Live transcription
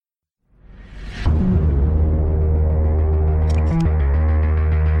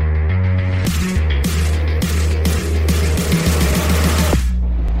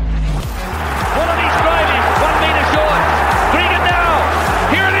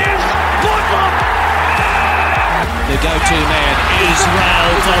go-to man, Israel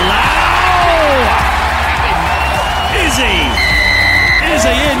Folau! Is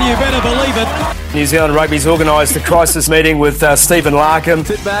he in? You better believe it. New Zealand Rugby's organised a crisis meeting with Stephen Larkham.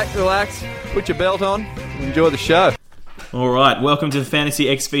 Sit back, relax, put your belt on, enjoy the show. All right, welcome to the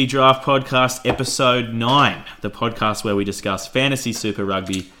Fantasy XV Draft Podcast, Episode 9, the podcast where we discuss Fantasy Super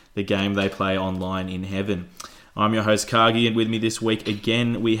Rugby, the game they play online in heaven. I'm your host, Kargi, and with me this week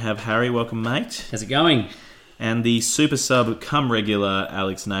again we have Harry. Welcome, mate. How's it going? And the super sub come regular,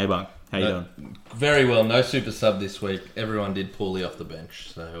 Alex Nabung. How you doing? Very well. No super sub this week. Everyone did poorly off the bench,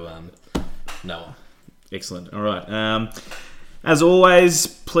 so no one. Excellent. All right. As always,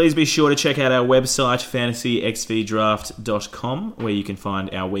 please be sure to check out our website, fantasyxvdraft.com, where you can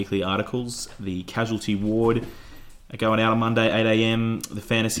find our weekly articles. The Casualty Ward going out on Monday, 8 a.m. The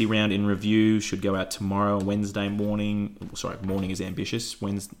Fantasy Round in Review should go out tomorrow, Wednesday morning. Sorry, morning is ambitious.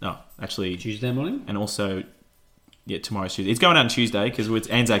 Tuesday morning? And also, yeah, tomorrow's Tuesday. It's going out on Tuesday because it's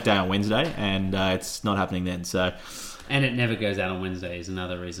Anzac Day on Wednesday, and it's not happening then. So, and it never goes out on Wednesday is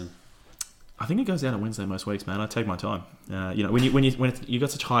another reason. I think it goes out on Wednesday most weeks, man. I take my time. When you got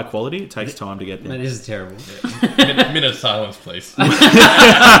such high quality, it takes time to get there. Man, this is terrible. Minute of silence, please. for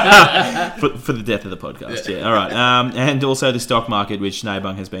the death of the podcast. Yeah. All right. And also the stock market, which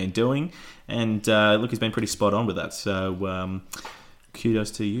Nabung has been doing, and look, he's been pretty spot on with that. So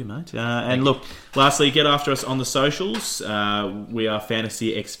kudos to you, mate. And look, lastly, get after us on the socials. We are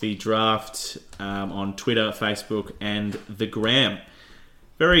Fantasy XV Draft on Twitter, Facebook, and the Gram.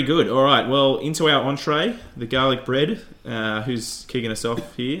 Very good. All right. Well, into our entree, the garlic bread. Who's kicking us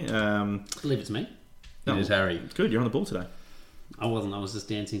off here? I believe it's me. It is Harry. It's good. You're on the ball today. I wasn't. I was just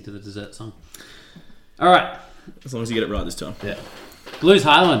dancing to the dessert song. All right. As long as you get it right this time. Yeah. Blues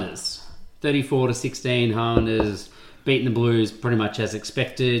Highlanders. 34-16. Highlanders beating the Blues pretty much as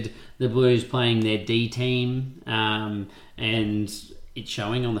expected. The Blues playing their D team, and it's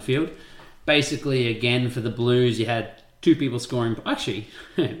showing on the field. Basically, again, for the Blues, you had two people scoring. Actually,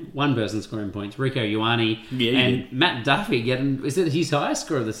 one person scoring points. Rico Ioane and Matt Duffy getting. Is it his highest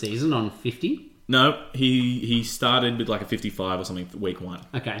score of the season on 50? No, he started with like a 55 or something for week one.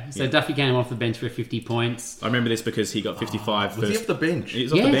 Okay, so Duffy came off the bench for 50 points. I remember this because he got 55 Was he off the bench? He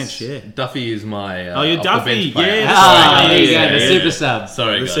was off the bench, yeah. Duffy is my you're Duffy, yeah. There you go, the super sub.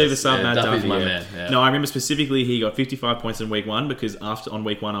 Sorry, the guys. super sub, Matt Duffy's Duffy, my yeah. man. Yeah. No, I remember specifically he got 55 points in week one because on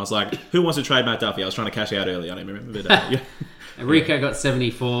week one I was like, who wants to trade Matt Duffy? I was trying to cash out early. I don't remember. But, Rico got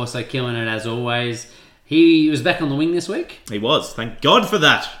 74, so killing it as always. He was back on the wing this week. He was. Thank God for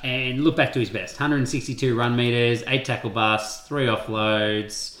that. And look back to his best. 162 run meters, 8 tackle busts, 3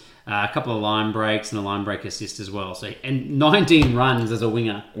 offloads, a couple of line breaks, and a line break assist as well. And 19 runs as a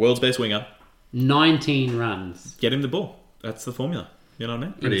winger. World's best winger. 19 runs. Get him the ball. That's the formula. You know what I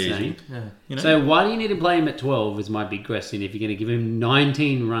mean? Pretty Insane. easy. Yeah. You know? So why do you need to play him at 12 is my big question if you're going to give him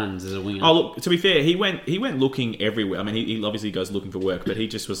 19 runs as a winger. Oh, look, to be fair, he went looking everywhere. I mean, he obviously goes looking for work, but he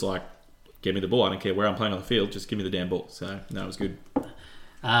just was like, give me the ball. I don't care where I'm playing on the field. Just give me the damn ball. So, no, it was good.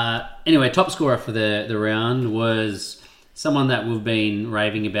 Anyway, top scorer for the round was someone that we've been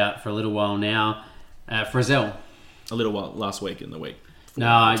raving about for a little while now, Frizzell. A little while last week in the week.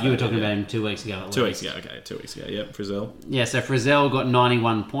 No, you were talking about him 2 weeks ago. 2 weeks ago, okay. 2 weeks ago, yep. Frizzell. Yeah, so Frizzell got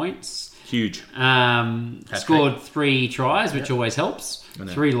 91 points. Huge. Scored 3 tries, which always helps.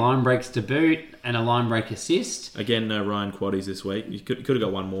 3 line breaks to boot and a line break assist. Again, no Ryan Quaddies this week. You could have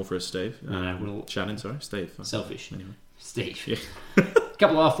got one more for us, Steve. No, Shannon, sorry. Steve. Selfish. Anyway. Steve. Yeah.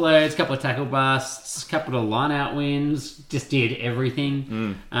 Couple of offloads, couple of tackle busts, couple of line-out wins. Just did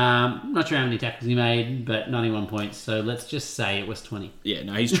everything. Not sure how many tackles he made, but 91 points. So let's just say it was 20. Yeah,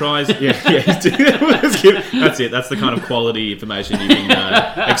 no, his tries. That's it. That's the kind of quality information you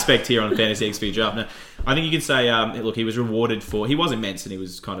can expect here on Fantasy XV Draft. Now, I think you could say, look, he was rewarded for. He was immense and he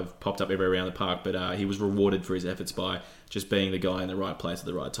was kind of popped up everywhere around the park, but he was rewarded for his efforts by just being the guy in the right place at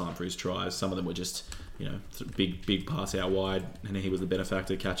the right time for his tries. Some of them were just, big pass out wide, and he was the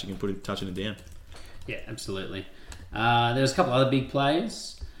benefactor catching and touching it down. Yeah, absolutely. There was a couple other big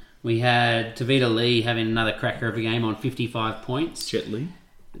plays. We had Tavita Lee having another cracker of a game on 55 points. Jet Li.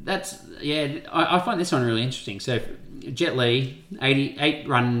 I find this one really interesting. So Jet Li, 88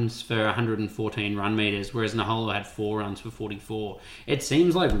 runs for 114 run meters, whereas Naholo had 4 runs for 44. It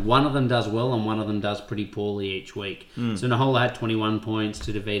seems like one of them does well and one of them does pretty poorly each week. So Naholo had 21 points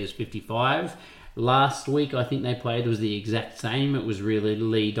to Tavita's 55. Last week, I think they played was the exact same. It was really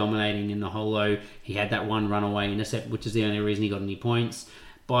Lee dominating in Naholo. He had that one runaway intercept, which is the only reason he got any points.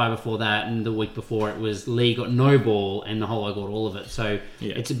 Before that, and the week before it was Lee got no ball and Naholo got all of it. So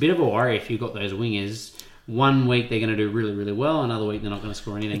It's a bit of a worry if you've got those wingers. One week they're going to do really, really well. Another week they're not going to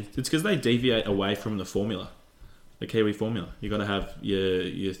score anything. It's because they deviate away from the formula. the Kiwi formula. You've got to have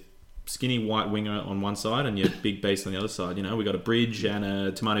your skinny white winger on one side and your big beast on the other side. You know, we've got a Bridge and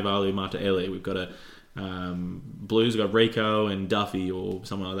a Tamani Marta-Eli. We've got a Blues, we've got Rico and Duffy or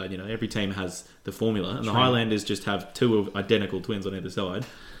someone like that. You know, every team has the formula, and the Highlanders just have two identical twins on either side.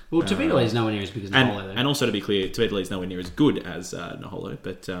 Well, Tavita is nowhere near as big as Naholo, though. And also, to be clear, Tavita is nowhere near as good as Naholo.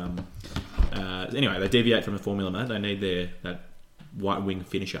 But anyway, they deviate from the formula, mate. They need that white wing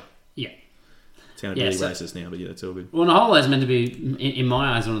finisher. Yeah. Sounded really racist now, but yeah, that's all good. Well, Naholo is meant to be, in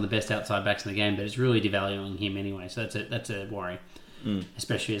my eyes, one of the best outside backs in the game, but it's really devaluing him anyway, so that's a worry,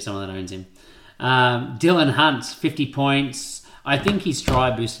 especially as someone that owns him. Dylan Hunt, 50 points. I think his try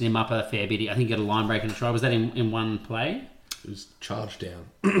boosted him up a fair bit. I think he got a line break and a try. Was that in one play? It was charged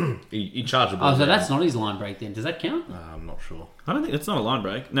down. he charged the ball. Oh, so down. that's not his line break then. Does that count? I'm not sure. I don't think it's not a line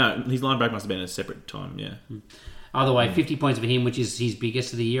break. No, his line break must have been at a separate time. Yeah. Either way, 50 points for him, which is his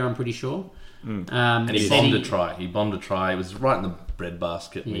biggest of the year, I'm pretty sure. And he bombed a try. He bombed a try. It was right in the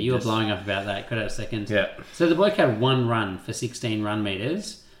breadbasket. Yeah, you were blowing up about that. Could have a second. Yeah. So the bloke had one run for 16 run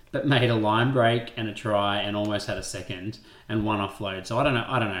meters, but made a line break and a try and almost had a second and one offload. So I don't know.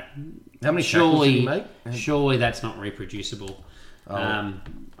 How many tackles did he make? Surely that's not reproducible. I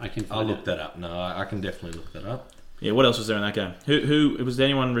can. I'll look that up. No, I can definitely look that up. Yeah. What else was there in that game? Who was there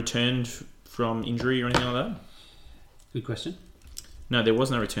anyone returned from injury or anything like that? Good question. No, there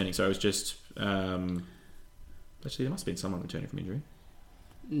was no returning. So it was just. Actually, there must have been someone returning from injury.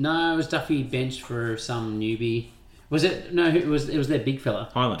 No, it was Duffy benched for some newbie. Was it? No, it was their big fella.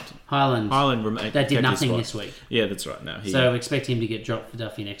 Highland. That did nothing this week. Yeah, that's right. No, so expect him to get dropped for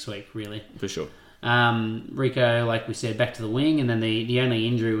Duffy next week, really. For sure. Rico, like we said, back to the wing, and then the only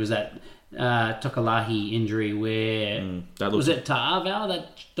injury was that Tokalahi injury where... was it Ta'avao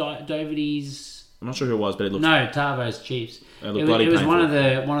that Doherty's... I'm not sure who it was, but it looked... No, Tavo's Chiefs. It was one of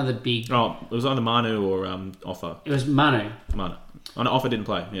the big... Oh, it was either Manu or Offa. It was Manu. Oh, no, Offa didn't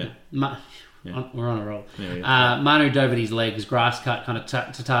play, yeah. We're on a roll. Yeah. Manu Doherty's legs, grass cut, kind of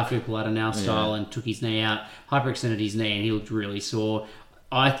Tatar Pulau style, and took his knee out, hyperextended his knee, and he looked really sore.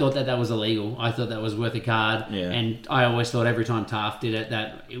 I thought that was illegal. I thought that was worth a card. Yeah. And I always thought every time Taft did it,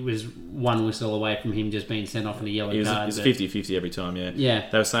 that it was one whistle away from him just being sent off in a yellow card. It was 50-50 every time, yeah. Yeah.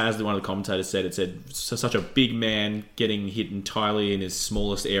 They were saying, as one of the commentators said, it said, such a big man getting hit entirely in his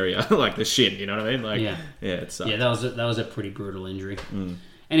smallest area. Like the shin, you know what I mean? Like, yeah, it sucked. Yeah, that was a pretty brutal injury.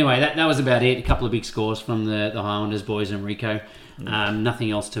 Anyway, that was about it. A couple of big scores from the Highlanders boys and Rico.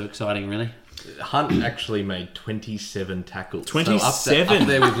 Nothing else too exciting, really. Hunt actually made 27 tackles. 27? So up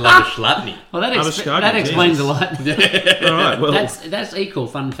there with Labuschagne. Well, that explains a lot. All right, well... That's equal,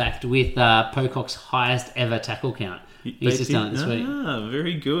 fun fact, with Pocock's highest ever tackle count. He's just done it this week.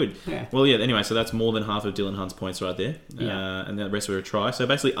 Very good. Yeah. Well, yeah, anyway, so that's more than half of Dylan Hunt's points right there. Yeah. And the rest were a try. So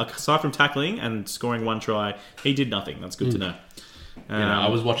basically, aside from tackling and scoring one try, he did nothing. That's good to know. I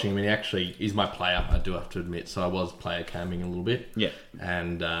was watching him, and he's my player, I do have to admit. So I was player camming a little bit. Yeah.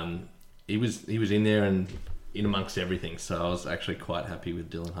 And he was in there and in amongst everything. So I was actually quite happy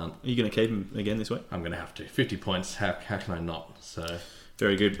with Dylan Hunt. Are you going to keep him again this week? I'm going to have to. 50 points, how can I not? So...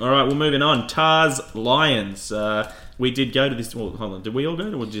 Very good. All right, well, moving on. Tars Lions. We did go to this... Well, hold on. Did we all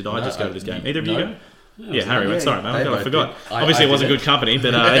go, or did I just go to this game? Either of you go? Yeah, Harry went. Sorry, man. I forgot. Obviously, it wasn't good company,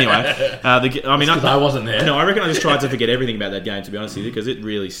 but anyway. I wasn't there. No, I reckon I just tried to forget everything about that game, to be honest with you, because it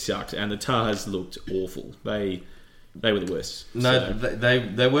really sucked, and the Tars looked awful. They were the worst. No,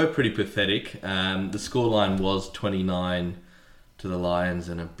 they were pretty pathetic. The scoreline was 29 to the Lions,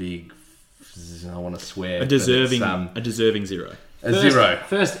 and a big... I want to swear. A deserving zero. Zero.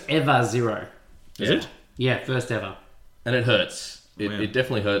 First ever zero. Is it? Yeah, first ever. And it hurts. It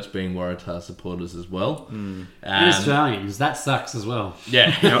definitely hurts being Waratah supporters as well. And Australians. That sucks as well.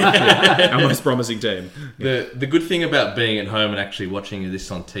 Yeah. Our most promising team. The good thing about being at home and actually watching this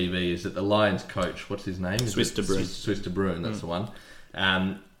on TV is that the Lions coach, what's his name? Swiss de Bruin. Swiss de Bruin, that's the one.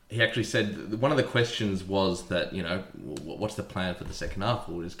 He actually said, one of the questions was that, what's the plan for the second half?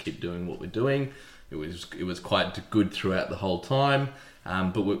 We'll just keep doing what we're doing. It was quite good throughout the whole time,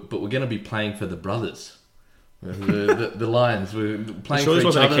 but we're going to be playing for the brothers, the Lions. We're playing for each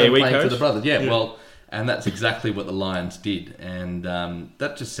other and playing for the brothers. Yeah, well, and that's exactly what the Lions did, and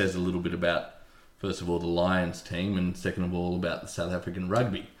that just says a little bit about, first of all, the Lions team, and second of all, about the South African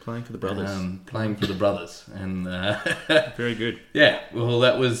rugby. Playing for the brothers. Playing for the brothers, and very good. Yeah, well,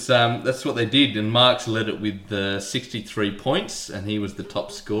 that's what they did, and Marks led it with 63 points, and he was the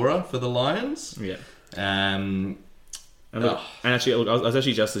top scorer for the Lions. Yeah. And actually, I was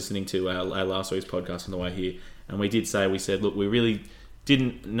actually just listening to our last week's podcast on the way here, and we said, look, we really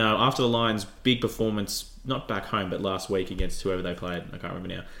didn't know after the Lions' big performance not back home, but last week against whoever they played, I can't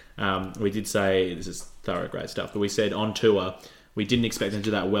remember now. We did say, this is thorough, great stuff, but we said on tour, we didn't expect them to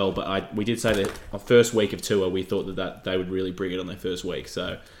do that well, but we did say that our first week of tour, we thought that they would really bring it on their first week.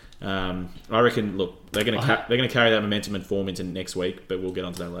 So I reckon, look, they're going to carry that momentum and form into next week, but we'll get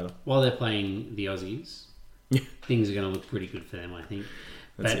onto that later. While they're playing the Aussies, things are going to look pretty good for them, I think.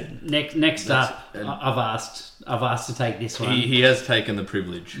 But next up, I've asked to take this one. He has taken the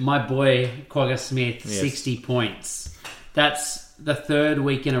privilege. My boy Quagga Smith, 60 points. That's the third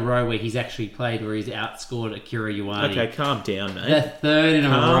week in a row where he's actually played where he's outscored Akira Ioane. Okay, calm down, mate. The third in a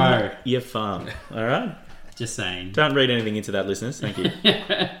row. You're farm. All right? Just saying. Don't read anything into that, listeners. Thank you.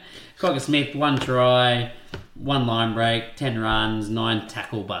 Quagga Smith, 1 try, 1 line break, 10 runs, 9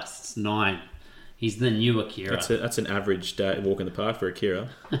 tackle busts. 9. He's the new Akira. That's an average walk in the park for Akira.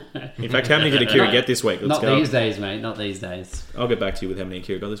 In fact, how many did Akira get this week? Not these days, mate. Not these days. I'll get back to you with how many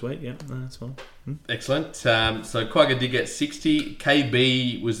Akira got this week. Yeah, that's fine. Excellent. So Quagga did get 60.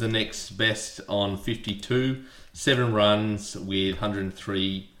 KB was the next best on 52. 7 runs with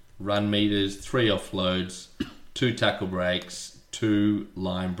 103 run meters, 3 offloads, 2 tackle breaks, 2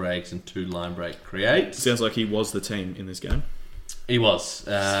 line breaks, and 2 line break creates. Sounds like he was the team in this game. He was.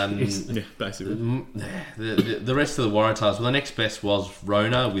 Yeah, basically. The rest of the Waratahs, well, the next best was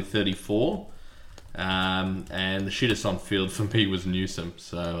Rona with 34. And the shittest on field for me was Newsom.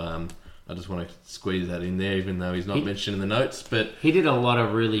 So I just want to squeeze that in there, even though he's not mentioned in the notes. But he did a lot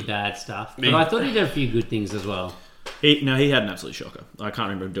of really bad stuff. But I thought he did a few good things as well. He had an absolute shocker. I can't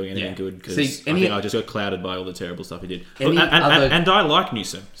remember him doing anything good because I think I just got clouded by all the terrible stuff he did. And I like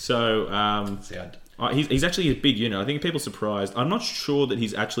Newsom. So he's actually a big unit. I think people are surprised. I'm not sure that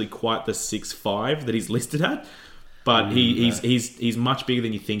he's actually quite the 6'5" that he's listed at, but he's much bigger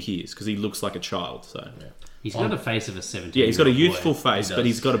than you think he is because he looks like a child. So he's got a face of a 17. Yeah, he's got a youthful face, but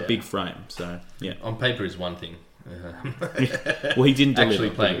he's got a big frame. So yeah, on paper is one thing. Well, he didn't actually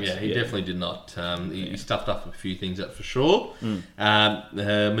play. Yeah, he definitely did not. He stuffed up a few things up for sure.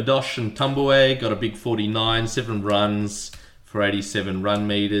 Madosh and Tumbue got a big 49, 7 runs for 87 run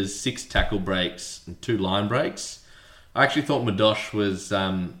meters, 6 tackle breaks, and 2 line breaks. I actually thought Madosh was.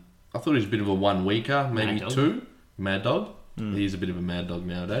 I thought he was a bit of a 1 weeker, maybe Mad 2. Mad dog. He's a bit of a mad dog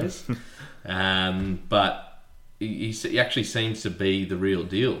nowadays, but he actually seems to be the real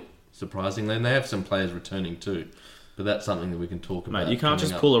deal. Surprisingly, and they have some players returning too, but that's something that we can talk about. Mate, you can't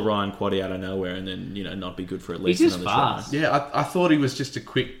just pull a Ryan Quaddy out of nowhere and then not be good for at least he's another fast. shot. Yeah, I thought he was just a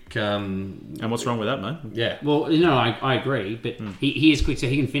quick. And what's wrong with that, mate? Yeah. Well, I agree, but he is quick, so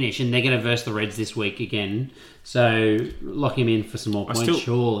he can finish, and they're going to verse the Reds this week again. So lock him in for some more points,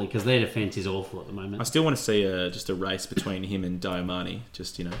 surely, because their defence is awful at the moment. I still want to see just a race between him and Diomani.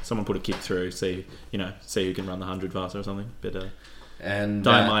 Just someone put a kick through, see who can run the 100 faster or something. But and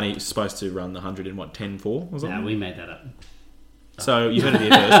Diomani is supposed to run the 100 in 10.4 or something. No, we made that up. So you heard it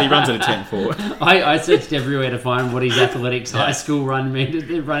here first. He runs at a 10.4. I searched everywhere to find what his athletics high school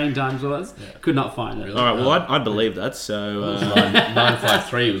running times was. Yeah. Could not find it. All right, well, I believe that. So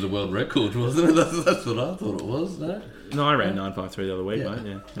 9.53 was a world record, wasn't it? That's what I thought it was. No, I ran 9.53 the other week, mate.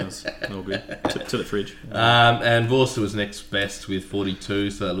 Yeah, that was all good. To the fridge. And Vorster was next best with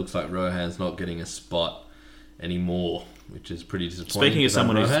 42, so it looks like Rohan's not getting a spot anymore, which is pretty disappointing. Speaking of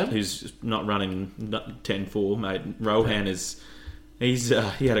someone who's not running 10.4, mate, Rohan is...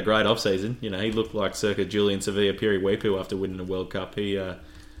 he had a great off-season. He looked like circa Julian Sevilla Piri-Weepu after winning a World Cup. He's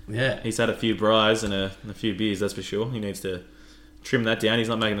had a few braais and a few beers, that's for sure. He needs to trim that down. He's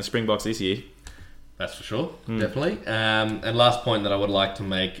not making the Springboks this year. That's for sure, definitely. And last point that I would like to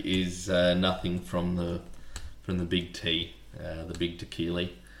make is nothing from the big T, the big tequila.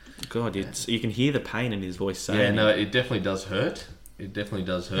 God, you can hear the pain in his voice saying. Yeah, no, it definitely does hurt.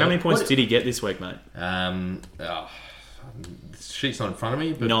 How many points did he get this week, mate? Sheet's not in front of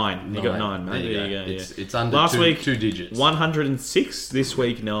me. But 9. He got 9, mate. There you go. It's under last week, 2 digits. 106. This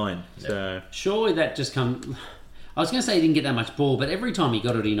week, 9. Yeah. So surely that just comes. I was going to say he didn't get that much ball, but every time he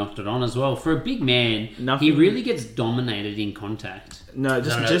got it, he knocked it on as well. For a big man, he really gets dominated in contact.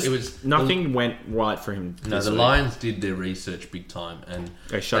 It was nothing went right for him. No, the Lions did their research big time, and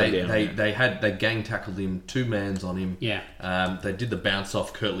they shut him down. They gang tackled him, 2 mans on him. Yeah, they did the bounce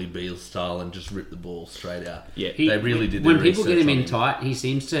off Kurtley Beale style and just ripped the ball straight out. Yeah, they really did. When people get him in tight, he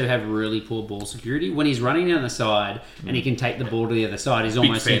seems to have really poor ball security. When he's running down the side and he can take the ball to the other side, he's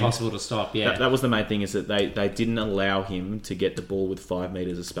almost impossible to stop. Yeah, that was the main thing, is that they didn't allow him to get the ball with 5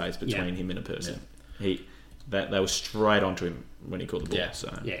 meters of space between him and a person. that they were straight onto him when he caught the ball. Yeah.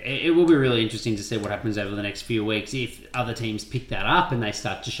 So Yeah, it will be really interesting to see what happens over the next few weeks if other teams pick that up and they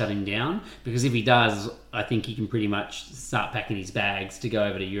start to shut him down. Because if he does, I think he can pretty much start packing his bags to go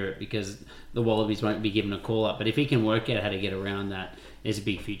over to Europe because the Wallabies won't be given a call up. But if he can work out how to get around that, there's a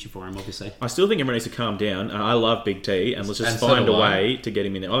big future for him, obviously. I still think everyone needs to calm down. I love Big T, and let's just And so find do a I. way to get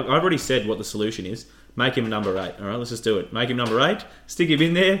him in there. I've already said what the solution is. Make him number 8. All right, let's just do it. Make him number 8. Stick him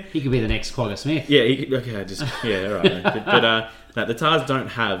in there. He could be the next Quagga Smith. Yeah, all right. but no, the Tars don't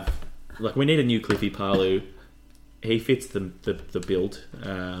have we need a new Cliffy Palu. He fits the build.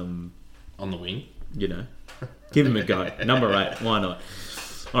 On the wing. Give him a go. Number 8. Why not?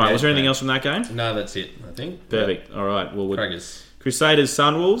 All right. Was there anything else from that game? No, that's it, I think. Perfect. All right. Well, Craigers. Crusaders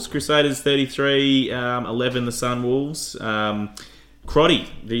Sunwolves. Crusaders 33, 11 the Sunwolves. Crotty,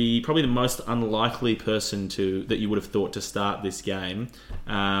 probably the most unlikely person that you would have thought to start this game.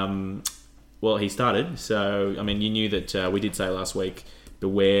 Well, he started. So, I mean, you knew that we did say last week,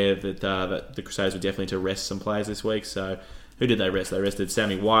 beware that the Crusaders were definitely to rest some players this week. So, who did they rest? They rested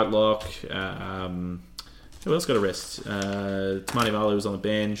Sammy Whitelock. Who else got a rest? Tamani Valu was on the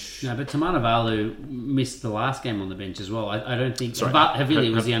bench. No, but Tamanavalu missed the last game on the bench as well. I don't think... Sorry.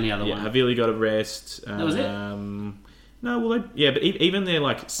 Havili was the only other one. Havili got a rest. That was it? No, well, but even their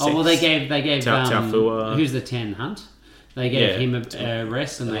six, Oh, well, they gave Taufua. who's the 10, Hunt? They gave Yeah. him a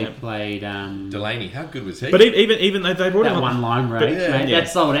rest, and they Yeah. played Delaney, how good was he? But even they brought him that on one line break. yeah, mate. yeah. That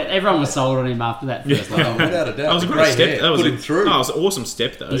sold it. Everyone was sold on him after that first line. Without a doubt. That was a The great grey step. hair That was put him through. Oh, it was an awesome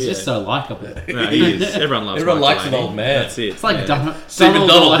step though. He's yeah. just so likable. No, he is. Everyone loves. Everyone Mike likes an Delaney. old man. That's it. It's like yeah. Stephen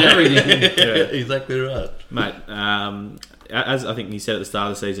Donald, on yeah. everything. Exactly right. Mate. As I think he said at the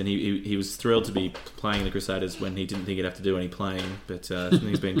start of the season, he was thrilled to be playing the Crusaders when he didn't think he'd have to do any playing, but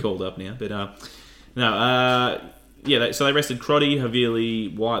he's been called up now. But so they rested Crotty,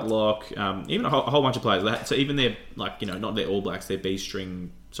 Havili, Whitelock, even a whole bunch of players. So even their not their All Blacks, their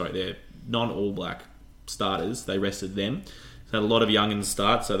their non-All Black starters, they rested them. So they had a lot of youngins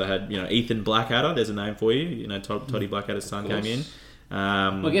start. So they had Ethan Blackadder. There's a name for you. Toddy Blackadder's son came in.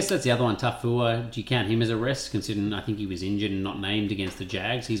 Well, I guess that's the other one. Tafua, do you count him as a rest? Considering I think he was injured and not named against the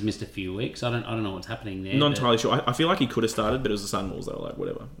Jags, he's missed a few weeks. I don't know what's happening there. Not entirely sure. I feel like he could have started, but it was the Sunwolves. They were like,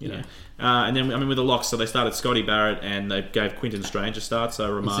 whatever, know. And then with the locks, so they started Scotty Barrett and they gave Quinton Strange a start.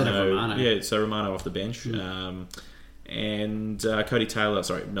 So Instead of Romano. Yeah, so Romano off the bench. And Cody Taylor,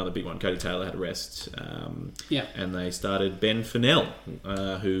 another big one. Cody Taylor had a rest. And they started Ben Fennell,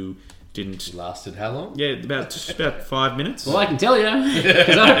 who didn't. Lasted how long? Yeah, about 5 minutes. Well, I can tell you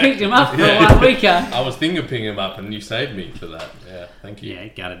because I picked him up for 1 weeker. I was thinking of picking him up, and you saved me for that. Yeah, thank you. Yeah,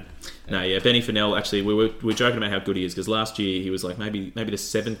 gutted. No, yeah, Benny Fennell. Actually, we were joking about how good he is because last year he was maybe the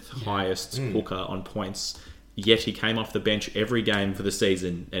 7th highest hooker on points. Yet he came off the bench every game for the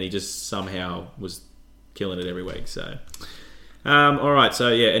season, and he just somehow was killing it every week. So, all right. So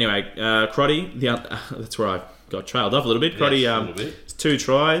yeah. Anyway, Crotty. That's where I got trailed off a little bit. Crotty. Yes, a little bit. 2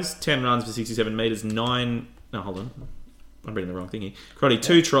 tries, 10 runs for 67 metres, 9... No, hold on. I'm reading the wrong thing here. Crotty,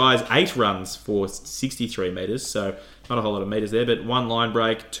 2 tries, 8 runs for 63 metres, so not a whole lot of metres there, but 1 line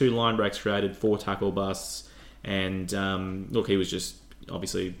break, 2 line breaks created, 4 tackle busts, and he was just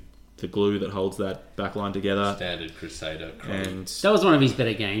obviously the glue that holds that back line together. Standard Crusader. Crotty. And That was one of his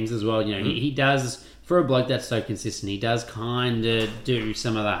better games as well. He does, for a bloke that's so consistent, he does kind of do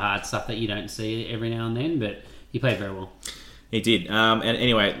some of the hard stuff that you don't see every now and then, but he played very well. he did. And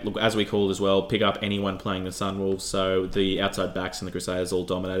anyway, look, as we called as well, pick up anyone playing the Sunwolves. So the outside backs and the Crusaders all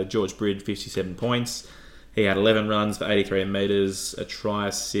dominated. George Bridge, 57 points. He had 11 runs for 83 metres, a try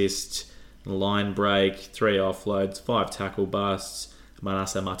assist, line break, 3 offloads, 5 tackle busts.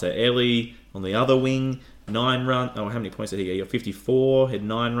 Manasa Mataeli on the other wing, 9 runs. Oh, how many points did he get? He got 54, had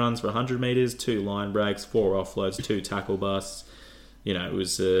 9 runs for 100 metres, 2 line breaks, 4 offloads, 2 tackle busts. It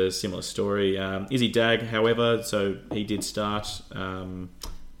was a similar story. Izzy Dag, however, so he did start. Where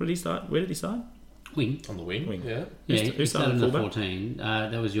did he start? Wing. On the wing. Yeah, Who he started in the fullback? 14.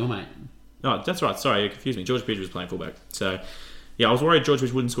 That was your mate. Oh, that's right. Sorry, you confused me. George Bridge was playing fullback. So, yeah, I was worried George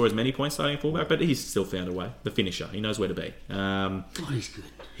Bridge wouldn't score as many points starting fullback, but he's still found a way. The finisher. He knows where to be. He's good.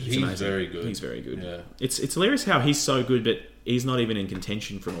 He's amazing. very good. He's very good. Yeah. It's hilarious how he's so good, but he's not even in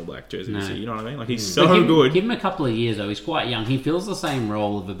contention for an All Black jersey. No. You know what I mean? He's But so good. Give him a couple of years though. He's quite young. He fills the same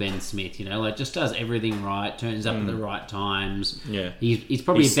role of a Ben Smith. Just does everything right. Turns up at the right times. Yeah. He's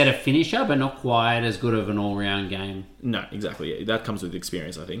probably a better finisher, but not quite as good of an all-round game. No, exactly. Yeah. That comes with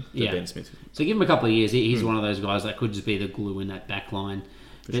experience, I think. Yeah. Ben Smith. So give him a couple of years. He's one of those guys that could just be the glue in that back line.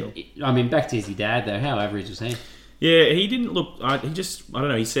 But, back to his dad though. How average was he? Yeah, he didn't look. I don't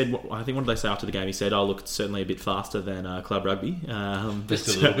know. He said, I think, what did they say after the game? He said, "Oh, look, it's certainly a bit faster than club rugby." Just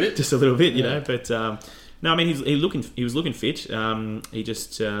a little bit. Just a little bit, you know. But No, I mean he was looking fit. He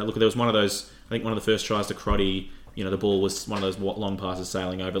just look. There was one of those. I think one of the first tries to Crotty. You know, the ball was one of those long passes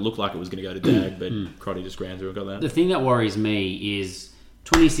sailing over. It looked like it was going to go to Dag, but Crotty just ran through and got that. The thing that worries me is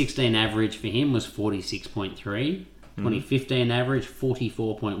 2016 average for him was 46.3. 2015 average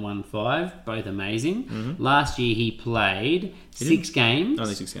 44.15, both amazing. Last year he played 6 games.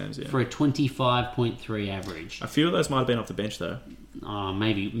 Only 6 games, yeah. For a 25.3 average. A few of those might have been off the bench though. Oh,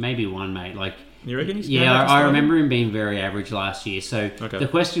 maybe one, mate. Like, you reckon he's I remember him being very average last year. So Okay. the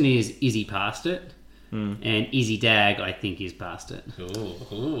question is he past it? And Izzy Dag, I think, is past it.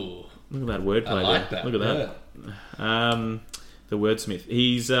 Ooh. Look at that wordplay. I like there. that. Look at that. The wordsmith.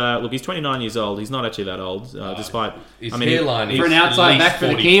 He's he's 29 years old. He's not actually that old, despite. His I mean, hairline For an is outside at back for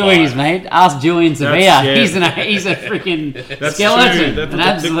the least 45. Kiwis, mate. Ask Julian Sevilla. yeah. He's a freaking That's skeleton. true. An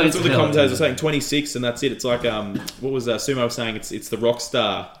absolute That's what the commentators are skeleton. saying. 26, and that's it. It's like what was Sumo saying? It's the rock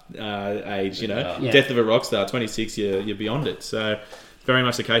star age. You know, Yeah. death of a rock star. 26, you're beyond it. So. Very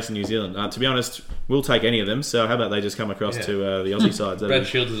much the case in New Zealand. To be honest, we'll take any of them. So how about they just come across to the Aussie sides? Brad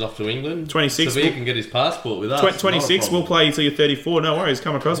Shields is off to England. 26. Sevilla can get his passport with us. 26, we'll play you till you're 34. No worries,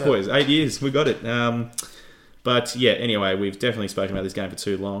 come across, boys. 8 years, we got it. But yeah, anyway, we've definitely spoken about this game for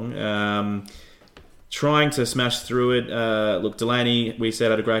too long. Trying to smash through it. Look, Delaney, we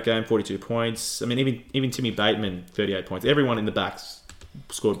said, had a great game, 42 points. I mean, even Timmy Bateman, 38 points. Everyone in the backs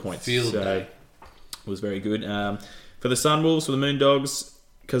scored points. Field day. It was very good. For the Sunwolves, for the Moondogs,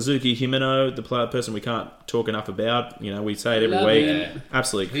 Kazuki Himeno, the person we can't talk enough about. You know, we say it every Love week. him.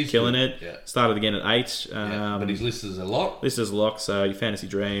 Absolutely He's killing good. it. Yeah. Started again at 8. But his list is a lot. This is a lock, so your fantasy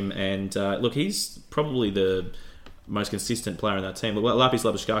dream. And look, he's probably the most consistent player in that team. Look, Lapis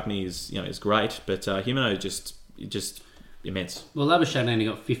Labuschagne is great, but Himeno just immense. Well, Labuschagne only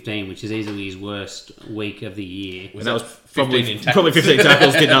got 15, which is easily his worst week of the year. And that was 15 in tackles? probably 15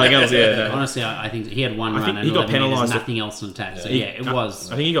 tackles, did nothing else. Yeah, no. Honestly, I think he had one I run think and he got 11 meters, penalised. nothing else on attack. So yeah, it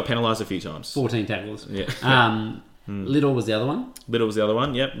was I think he got penalised a few times. 14 tackles. Yeah. Little was the other one. Little was the other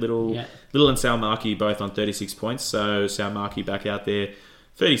one. Yep, Little and Salmarkey both on 36 points. So Salmarkey back out there.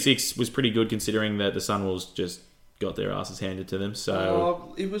 36 was pretty good considering that the Sunwolves just got their asses handed to them.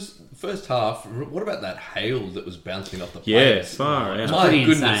 So It was first half. What about that hail that was bouncing off the yeah, plates? far out. My Pretty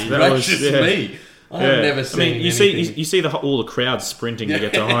goodness insane. That was- gracious yeah. me. I've never seen I mean, you anything. see all the crowd sprinting to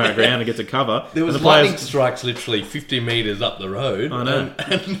get to higher ground and get to cover. There was and the lightning players, strikes literally 50 metres up the road. I know.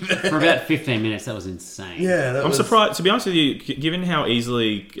 For about 15 minutes, that was insane. Yeah, that I'm was surprised. To be honest with you, given how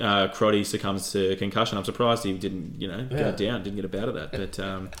easily Crotty succumbs to concussion, I'm surprised he didn't, go down, didn't get a bout of that.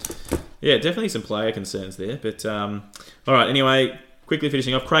 But yeah, definitely some player concerns there. But all right, anyway. Quickly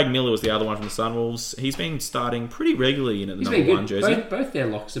finishing off, Craig Miller was the other one from the Sunwolves. He's been starting pretty regularly in the He's number been one good. jersey. Both their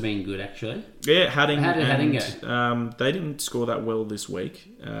locks have been good, actually. Yeah, Hadding. How did Hadding and, they didn't score that well this week,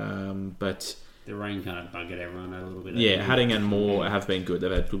 but The rain kind of buggered everyone a little bit. yeah, Hadding and Moore have been good. They've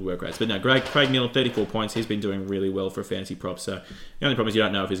had good work rates. But no, Craig Miller, 34 points. He's been doing really well for a fantasy prop. So the only problem is you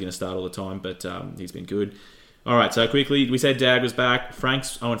don't know if he's going to start all the time, but he's been good. All right, so quickly, we said Dag was back.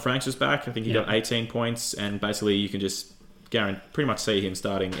 Owen Franks was back. I think he got 18 points, and basically you can just pretty much see him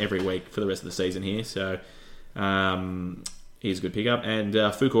starting every week for the rest of the season here. So he's a good pickup. And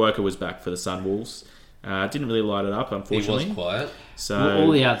Fukuoka was back for the Sunwolves. Didn't really light it up, unfortunately. He was quiet. So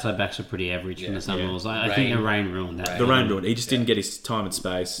all the outside backs are pretty average from the Sunwolves. I think the rain ruined that. the rain ruined. He just didn't get his time and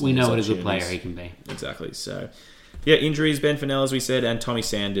space. We and know his what a good player opportunities. he can be. Exactly. So, yeah, injuries, Ben Fennell, as we said, and Tommy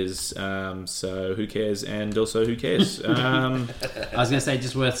Sanders. So who cares? And also who cares? I was going to say,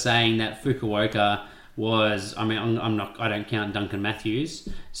 just worth saying that Fukuoka was. I mean, I don't count Duncan Matthews,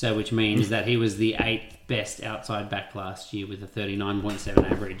 so which means that he was the 8th best outside back last year with a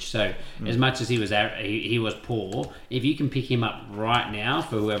 39.7 average. So as much as he was poor, if you can pick him up right now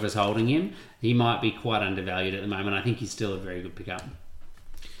for whoever's holding him, he might be quite undervalued at the moment. I think he's still a very good pickup.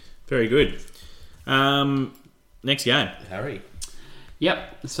 Very good. Next game. Harry.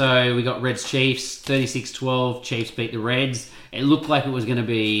 Yep, so we got Reds Chiefs, 36-12. Chiefs beat the Reds. It looked like it was going to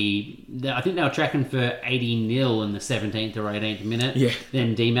be... I think they were tracking for 80-0 in the 17th or 18th minute. Yeah.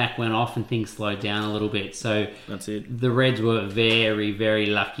 Then D-Mac went off and things slowed down a little bit. So That's it. the Reds were very, very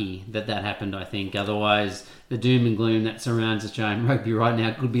lucky that happened, I think. Otherwise, the doom and gloom that surrounds Australian rugby right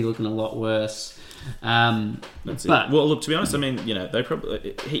now could be looking a lot worse. That's But- it. Well, look, to be honest, I mean, they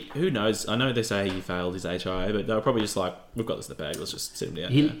probably... who knows? I know they say he failed his HIA, but they were probably just like, we've got this in the bag, let's just sit him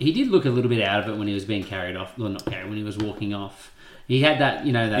down. He did look a little bit out of it when he was being carried off. Well, not carried, when he was walking off. He had that,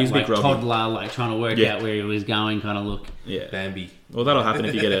 He was that a bit like groggy. toddler, like trying to work Yeah. out where he was going kind of look. Yeah. Bambi. Well, that'll happen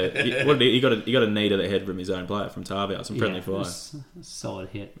if you get a... he got a knee to the head from his own player, from Tarbow, some friendly it fire. was a solid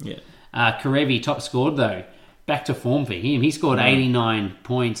hit. Yeah. Karevi top scored though. back to form for him. He scored 89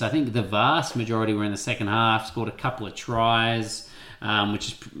 points. I think the vast majority were in the second half. Scored a couple of tries, which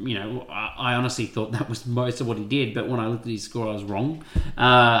is, I honestly thought that was most of what he did. But when I looked at his score, I was wrong.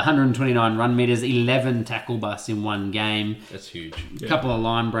 129 run meters, 11 tackle busts in one game. That's huge. A couple of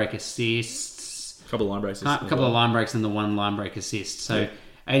line break assists. Couple of line breaks. A couple of line breaks and the one line break assist. So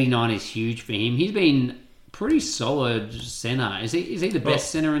 89 is huge for him. He's been pretty solid centre. Is he the best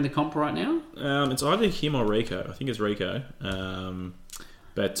centre in the comp right now? It's either him or Rico. I think it's Rico.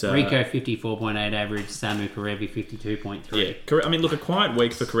 Rico 54.8 average, Samu Karevi 52.3. Yeah, I mean, look, a quiet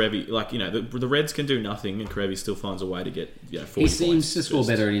week for Karevi. Like, the Reds can do nothing, and Karevi still finds a way to get 40 He seems points to score first.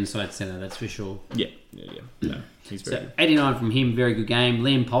 better at inside centre, that's for sure. Yeah. No, he's very So good. 89 from him, very good game.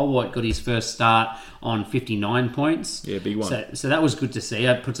 Liam Polwart got his first start on 59 points. Yeah, big one. So that was good to see.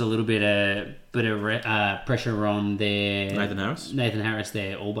 It puts a little bit of pressure on their Nathan Harris,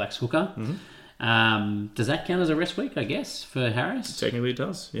 their All Blacks hooker. Mm-hmm. Does that count as a rest week, I guess, for Harris? Technically, it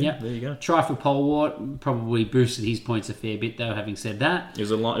does. Yeah, Yep. there you go. Try for Polwart probably boosted his points a fair bit, though. Having said that, It was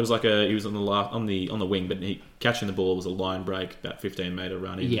he was on the wing, but catching the ball was a line break, about 15-metre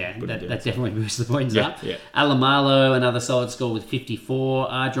run. that definitely boosted the points up. Yeah. Alamalo, another solid score with 54.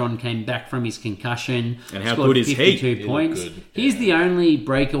 Ardron came back from his concussion. And how scored good is he? 52 He points. looked good. He's the only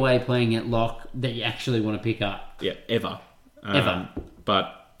breakaway playing at lock that you actually want to pick up. Yeah, ever. Ever.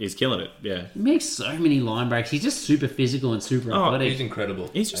 But he's killing it. Yeah. He makes so many line breaks. He's just super physical and super athletic. He's incredible.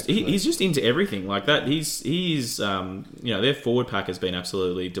 He's just actually. he's just into everything like that. He's their forward pack has been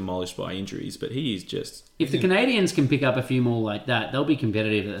absolutely demolished by injuries, but he is just If the Canadians can pick up a few more like that, they'll be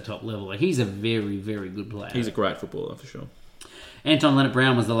competitive at the top level. Like, he's a very, very good player. he's a great footballer for sure. Anton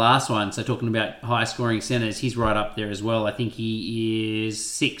Leonard-Brown was the last one. So talking about high-scoring centres, he's right up there as well. I think he is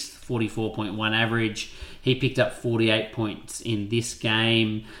 6th, 44.1 average. He picked up 48 points in this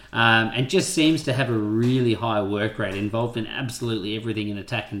game and just seems to have a really high work rate, involved in absolutely everything in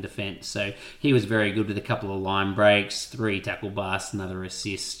attack and defence. So he was very good with a couple of line breaks, 3 tackle busts, another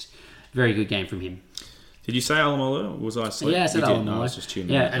assist. Very good game from him. Did you say Alamolo? Was I asleep? Yeah, I said You did. Alamolo. No, I was just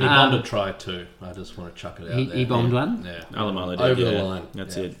tuning Yeah. in. And he bombed a try too. I just want to chuck it out there. He bombed one? Yeah. Alamolo did. Over yeah. the line.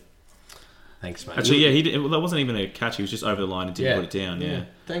 That's Yeah. it. Thanks, mate. Actually, yeah, he did, well, that wasn't even a catch. He was just over the line and didn't put it down. Yeah.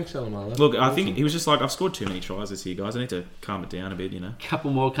 Thanks, Alamalo. Look, I think he was just like, I've scored too many tries this year, guys. I need to calm it down a bit,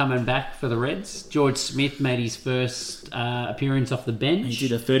 Couple more coming back for the Reds. George Smith made his first appearance off the bench. He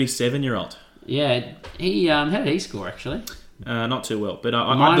did a 37-year-old. Yeah, he how did he score actually? Not too well, but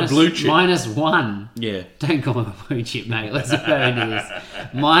Minus- the blue chip. -1. Yeah. Don't call him a blue chip, mate. Let's go into this.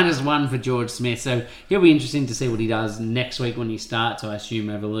 -1 for George Smith. So he'll be interesting to see what he does next week when he starts. I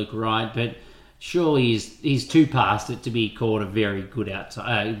assume over Luke Wright, but surely he's too past it to be called a very good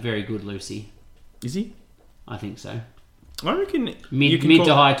very good Lucy. Is he? I think so. I reckon you Mid can call,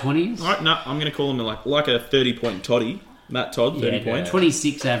 to high 20s. All right, no, I'm going to call him like a 30-point toddy. Matt Todd, 30 points.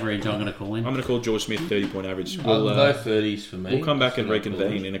 26 average. I'm going to call him. I'm going to call George Smith 30-point average. Low 30s for me. We'll come back and That's what I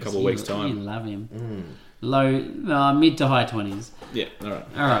reconvene in a couple of weeks' You time. love him. Mid to high 20s. Yeah, all right.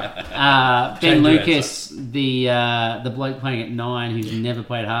 All right. Ben Change your Lucas, the bloke playing at 9, who's never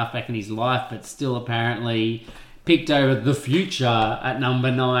played halfback in his life, but still apparently picked over the future at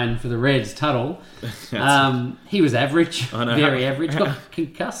number 9 for the Reds, Tuttle. He was average, I know. very average. Got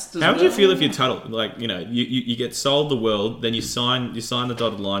concussed as How would well. you feel if you're Tuttle? Like, you get sold the world, then you sign the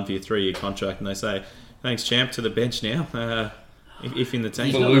dotted line for your 3-year contract, and they say, "Thanks, champ, to the bench now." If in the team.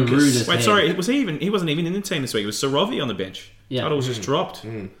 He's got the rudest Wait, head. sorry, he wasn't even in the team this week. It was Sorovi on the bench. Yeah. Tuttle was just dropped. I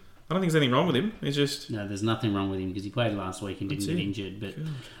don't think there's anything wrong with him. He's just No, there's nothing wrong with him because he played last week and didn't That's get it. injured.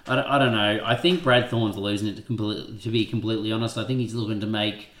 But I don't know. I think Brad Thorne's losing it to be completely honest. I think he's looking to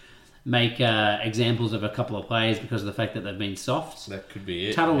make examples of a couple of players because of the fact that they've been soft. That could be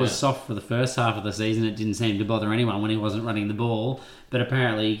it. Tuttle was yeah. soft for the first half of the season. It didn't seem to bother anyone when he wasn't running the ball. But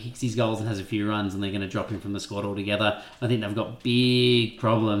apparently he kicks his goals and has a few runs and they're going to drop him from the squad altogether. I think they've got big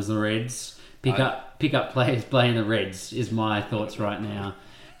problems, the Reds. Pick up players playing the Reds is my thoughts right now.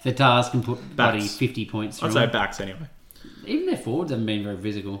 If the Tars can put bloody Backs. 50 points through I'd say them. backs anyway. Even their forwards haven't been very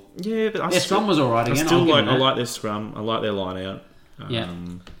physical. Yeah, but Their scrum was alright again. I'll give them I that. like their scrum. I like their line out. Yeah.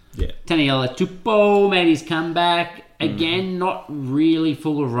 Yeah. Taniela Tupou made his comeback. Again, not really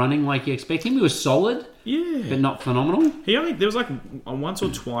full of running like you expect him. He was solid, Yeah. but not phenomenal. There was like once or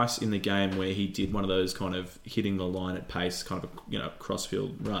twice in the game where he did one of those kind of hitting the line at pace, kind of a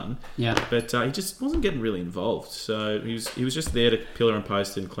crossfield run. Yeah. But he just wasn't getting really involved. So he was just there to pillar and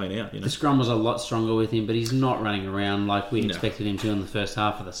post and clean out. The scrum was a lot stronger with him, but he's not running around like we No. expected him to in the first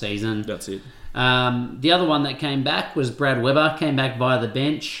half of the season. That's it. The other one that came back was Brad Weber. Came back via the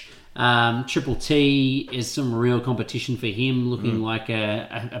bench. Triple T is some real competition for him, looking like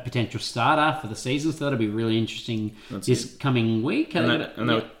a potential starter for the season. So that'll be really interesting coming week.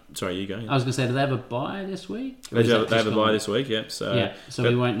 Sorry, you go. I was going to say, do they have a bye this week? They have a bye this week, yep. So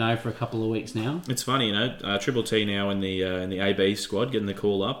we won't know for a couple of weeks now. It's funny, Triple T now in the AB squad getting the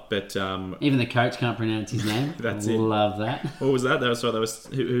call up, but even the coach can't pronounce his name. That's I it. love that. What was that?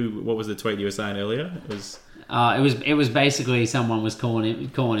 What was the tweet you were saying earlier? It was basically someone was calling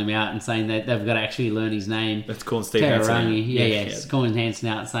him out and saying that they've got to actually learn his name. That's calling Steve Hansen out. It's calling Hansen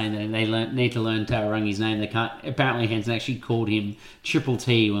out, saying that they need to learn Tawarangi's name. They can't. Apparently, Hansen actually called him Triple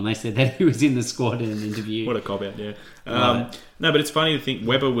T when they said that he was in the squad in an interview. What a cop out, yeah. No, but it's funny to think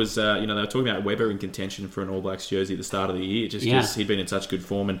Weber was. They were talking about Weber in contention for an All Blacks jersey at the start of the year, just because he'd been in such good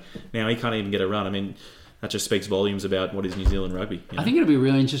form, and now he can't even get a run. I mean, that just speaks volumes about what is New Zealand rugby. I think it'll be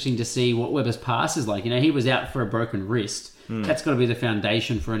really interesting to see what Weber's pass is like. He was out for a broken wrist. That's got to be the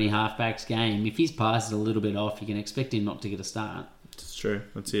foundation for any halfback's game. If his pass is a little bit off, you can expect him not to get a start. It's true.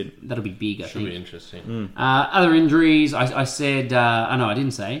 That's it. That'll be big, I think. Should be interesting. Other injuries, I said... I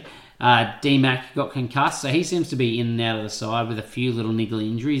didn't say. D-Mac got concussed, so he seems to be in and out of the side with a few little niggly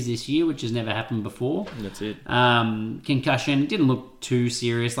injuries this year, which has never happened before. That's it. Concussion didn't look too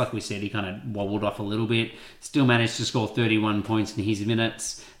serious. Like we said, he kind of wobbled off a little bit. Still managed to score 31 points in his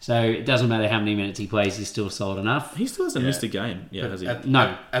minutes. So it doesn't matter how many minutes he plays, he's still solid enough. He still hasn't missed a game. Yeah, has he?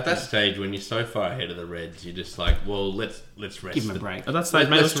 No. At that stage, when you're so far ahead of the Reds, you're just like, well, let's rest. Give him a break. At that stage,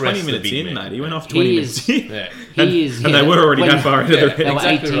 mate, it was 20 minutes in, mate. He went off 20 minutes in. And they were already that far ahead of the Reds. They were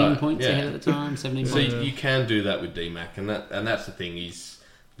Exactly 18 right. points ahead at the time, 17 So points. you can do that with D-Mac, and that's the thing. He's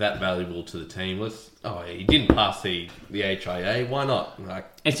that valuable to the team. He didn't pass the HIA. Why not?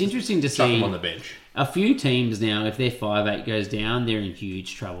 It's interesting to chuck see him on the bench. a few teams now. If their 5'8" goes down, they're in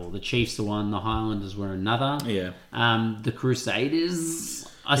huge trouble. The Chiefs are one, the Highlanders were another. Yeah. The Crusaders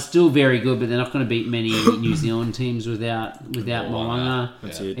are still very good, but they're not going to beat many New Zealand teams without Mo'unga.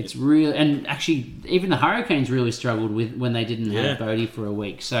 That's it. It's real, and actually, even the Hurricanes really struggled with when they didn't have Bodie for a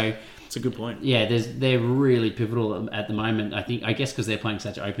week. So it's a good point. yeah, they're really pivotal at the moment. I guess because they're playing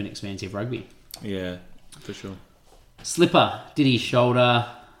such open, expansive rugby. Yeah, for sure. Slipper did his shoulder,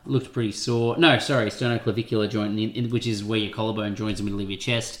 looked pretty sore. No, sorry, sternoclavicular joint, which is where your collarbone joins the middle of your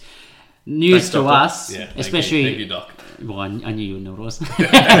chest. News to us, especially. Thank you, Doc. Well, I knew you would know what it was.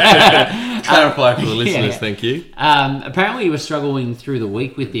 Clarify for the listeners, thank you. Apparently, he was struggling through the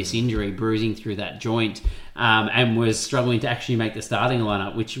week with this injury, bruising through that joint, and was struggling to actually make the starting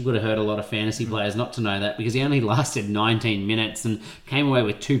lineup, which would have hurt a lot of fantasy players not to know that, because he only lasted 19 minutes and came away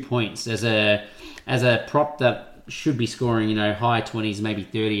with 2 points as a prop that should be scoring, high 20s, maybe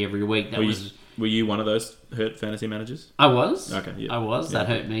 30 every week. Were you one of those hurt fantasy managers? I was. Okay, yeah. I was. That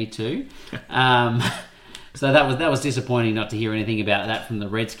Yeah. hurt me too. So that was disappointing not to hear anything about that from the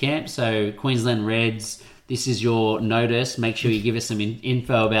Reds camp. So Queensland Reds, this is your notice. Make sure you give us some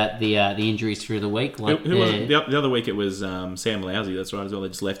info about the injuries through the week. Who was it? The other week it was Sam Lousy, that's right as well. They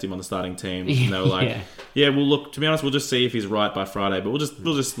just left him on the starting team. And they were like, well, look, to be honest, we'll just see if he's right by Friday, but we'll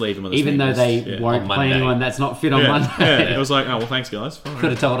just leave him on the even though sneakers. they won't play anyone that's not fit on Monday. Yeah, it was like, oh, well, thanks, guys. Fine.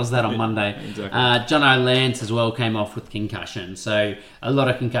 Could have told us that on Monday. Exactly. John O'Lance as well came off with concussion. So a lot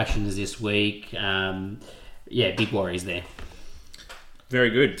of concussions this week. Big worries there. Very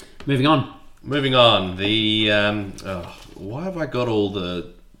good. Moving on. Why have I got all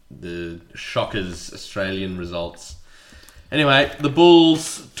the shockers Australian results? Anyway, the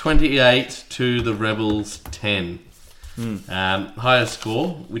Bulls 28 to the Rebels 10. Highest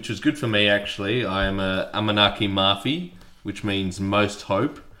score, which was good for me actually. I am a Amanaki Mafi, which means most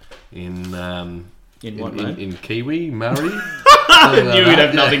hope in Kiwi, Maori. I knew he'd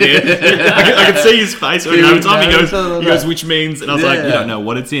have nothing here. I could see his face every time he goes, which means, and I was like, you don't know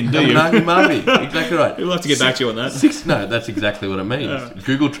what it's in, do you? Amanaki Mafi, exactly right. We'll have to get back to you on that. No, that's exactly what it means.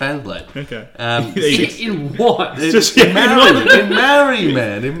 Google Translate. Okay. In what? In Maori,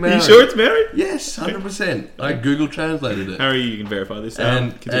 man. In Maori. Are you sure it's Mary? Yes, 100%. I Google translated it. Harry, you can verify this.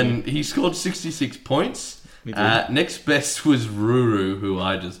 And he scored 66 points. Next best was Ruru, who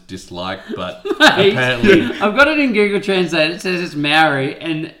I just disliked, but apparently... I've got it in Google Translate. It says it's Maori,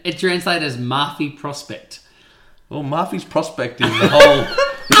 and it translates as Marfi Prospect. Well, Murphy's prospecting the whole...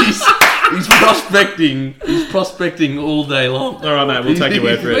 He's prospecting all day long. All right, mate, we'll take your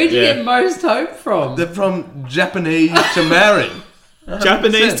word for it. Where'd you get most hope from? They're from Japanese to Maori.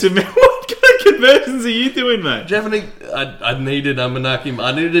 Japanese to Maori? What kind of conversions are you doing, mate? Do you have any? I needed a Manaki.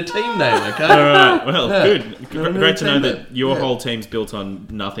 I needed a team name. Okay. All right. Well, Yeah. good. Great to know team that name. your Yeah. whole team's built on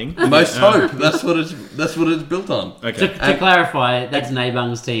nothing. Most hope. That's what it's built on. Okay. To clarify, that's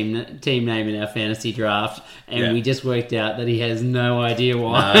Nabung's team name in our fantasy draft, and Yeah. we just worked out that he has no idea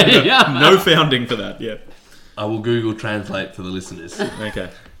why. No founding for that. Yeah. I will Google Translate for the listeners. Okay.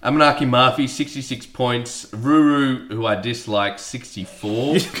 Amanaki Murphy, 66 points. Ruru, who I dislike,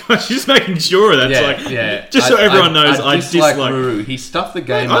 64. Gosh, just making sure that's just so everyone knows I dislike Ruru. He stuffed the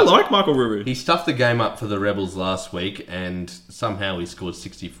game I up. like Michael Ruru. He stuffed the game up for the Rebels last week, and somehow he scored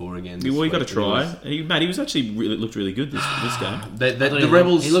 64 again. This Well, you got to week. try. He was actually looked really good this game. The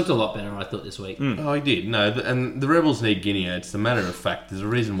Rebels. He looked a lot better, I thought, this week. Oh, he did. No, and the Rebels need Guinea. It's a matter of fact. There's a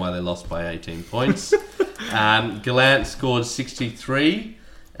reason why they lost by 18 points. Gallant scored 63.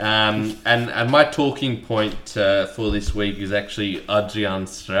 And my talking point for this week is actually Adrian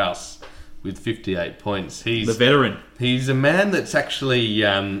Strauss with 58 points. He's The veteran. He's a man that's actually,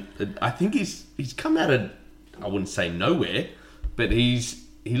 I think he's come out of, I wouldn't say nowhere, but he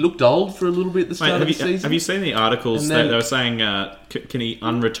looked old for a little bit at the start of the season. Have you seen the articles And then- that they were saying, can he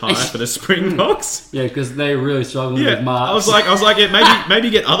unretire for the Springboks? Yeah, because they really struggling with marks. I was like, yeah, maybe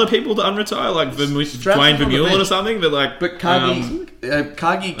get other people to unretire, like Strap Dwayne him on the Vermeulen or bench. something. But like, But Kagi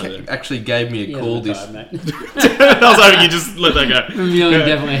actually gave me a call this. Mate. I was hoping you just let that go. Vermeulen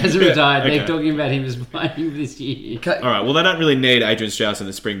definitely hasn't retired. Okay. They're talking about him as playing this year. All right, well, they don't really need Adrian Strauss in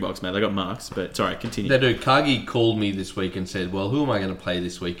the Springboks, man. They got marks, but sorry, continue. They do. Kagi called me this week and said, well, who am I going to play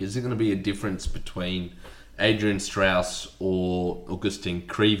this week? Is there going to be a difference between Adrian Strauss or Augustine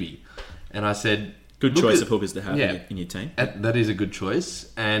Creevy? And I said... Good look choice at- of hookers to have in your team. That is a good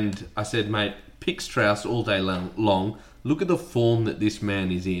choice. And I said, mate, pick Strauss all day long. Look at the form that this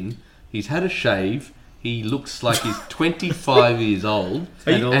man is in. He's had a shave. He looks like he's 25 years old.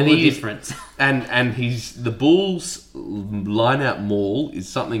 And all the he's- difference. And he's the Bulls line-out maul is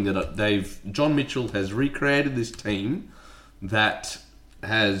something that John Mitchell has recreated this team that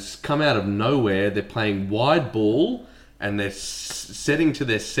has come out of nowhere. They're playing wide ball and they're setting to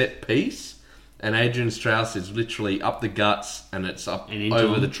their set piece. And Adrian Strauss is literally up the guts and it's up And into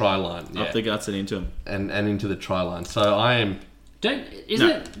over him. the try line. Up the guts and into him. and into the try line. So I am... Isn't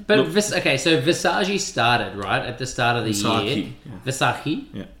No. it? But Look- okay, so Visagi started right at the start of the Visagi, year. yeah. Visagi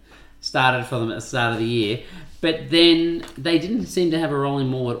Yeah. started for them at the start of the year, but then they didn't seem to have a rolling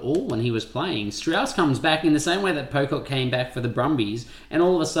maul at all when he was playing. Strauss comes back in the same way that Pocock came back for the Brumbies, and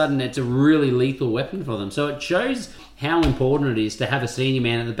all of a sudden it's a really lethal weapon for them. So it shows how important it is to have a senior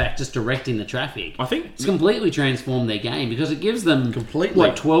man at the back just directing the traffic. I think It's completely transformed their game because it gives them Completely.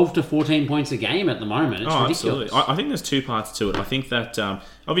 like 12 to 14 points a game at the moment. It's ridiculous. absolutely. I think there's two parts to it. I think that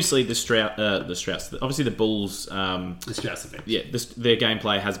obviously the Strauss, obviously the Bulls, The Strauss effect. their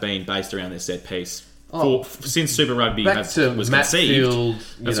gameplay has been based around their set piece Oh. since Super Rugby Back was to conceived. Matfield,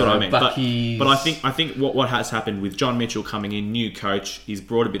 That's you what know, I mean. Bucky's. But I think what has happened with John Mitchell coming in, new coach, he's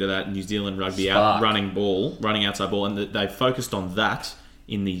brought a bit of that New Zealand rugby out, Spark. running outside ball, and they focused on that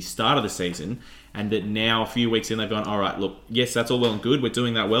in the start of the season. And that now, a few weeks in, they've gone, all right, look, yes, that's all well and good. We're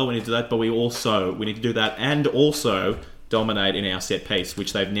doing that well. We need to do that. But we need to do that and also dominate in our set piece,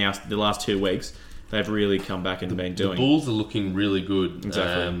 which they've now, the last 2 weeks, they've really come back and been doing. The Bulls are looking really good.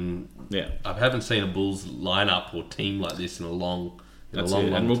 Exactly. Yeah. I haven't seen a Bulls lineup or team like this in a long That's long,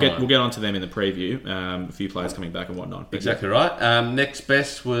 it. long And we'll time. get onto them in the preview. A few players coming back and whatnot. But Exactly right. Next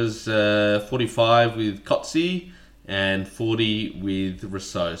best was 45 with Kotze and 40 with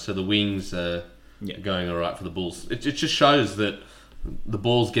Rousseau. So the wings are going all right for the Bulls. It just shows that the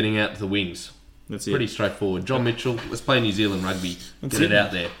ball's getting out to the wings. That's it. Pretty straightforward. John Mitchell, let's play New Zealand rugby. That's Get it it.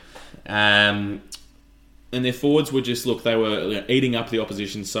 out there. And their forwards were just, they were eating up the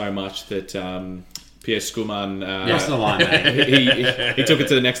opposition so much that Pierre Skuman... That's the line, mate. he took it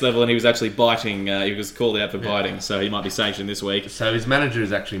to the next level and he was actually biting. He was called out for biting, so he might be sanctioned this week. So his manager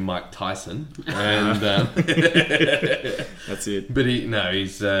is actually Mike Tyson. And That's it. but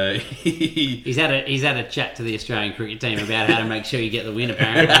he's He's had a chat to the Australian cricket team about how to make sure you get the win.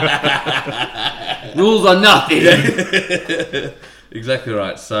 Apparently, rules are nothing. exactly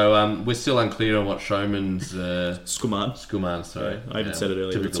right. So we're still unclear on what Showman's Skuman. sorry. I even said it earlier,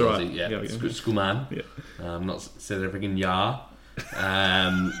 but Typical it's all right. Aussie, yeah, Yeah, Skuman. Yeah. Not South African Yar.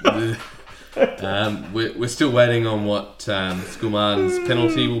 We're still waiting on what Skuman's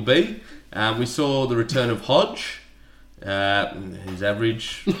penalty will be. We saw the return of Hodge. His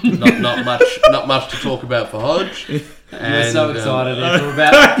average, not much to talk about for Hodge. We're so excited there for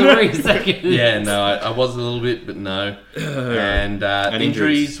about 3 seconds. Yeah, no, I was a little bit, but no. And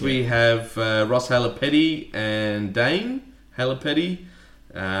injuries, we have Ross Halapeti and Dane Halapeti.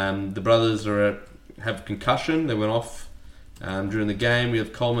 The brothers have concussion. They went off during the game. We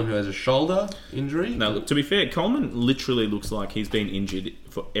have Coleman, who has a shoulder injury. No, look, to be fair, Coleman literally looks like he's been injured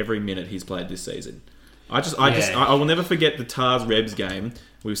for every minute he's played this season. I will never forget the Tars Rebs game.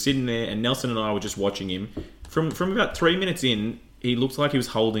 We were sitting there, and Nelson and I were just watching him. From about 3 minutes in, he looked like he was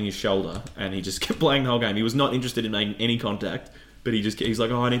holding his shoulder, and he just kept playing the whole game. He was not interested in making any contact, but he's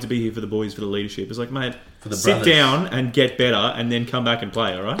like, "Oh, I need to be here for the boys, for the leadership." It's like, mate, sit down and get better, and then come back and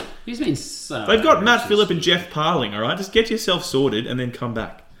play. All right? He's been so. They've got Matt Phillip and Jeff Parling. All right, just get yourself sorted and then come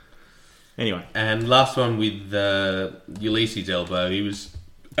back. Anyway, and last one with Ulysses elbow. He was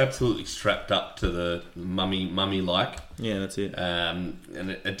absolutely strapped up to the mummy like. Yeah, that's it. And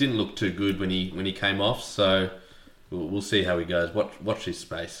it didn't look too good when he came off. So we'll see how he goes. Watch his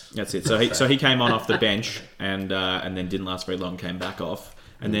space. That's it. So he came on off the bench and then didn't last very long. Came back off.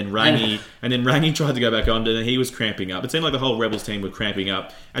 And then Rangi tried to go back on, and he was cramping up. It seemed like the whole Rebels team were cramping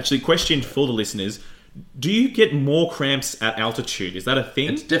up. Actually, question for the listeners: do you get more cramps at altitude? Is that a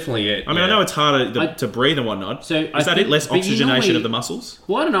thing? It's definitely it. I mean, I know it's harder to breathe and whatnot. So is that it? Less oxygenation of the muscles?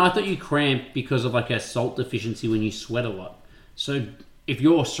 Well, I don't know. I thought you cramp because of like a salt deficiency when you sweat a lot. So if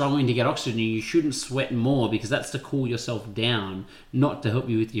you're struggling to get oxygen, you shouldn't sweat more because that's to cool yourself down, not to help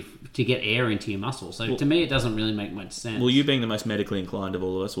you to get air into your muscles. So to me, it doesn't really make much sense. Well, you being the most medically inclined of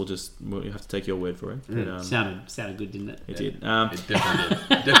all of us, we'll have to take your word for it. But, sounded good, didn't it? It did.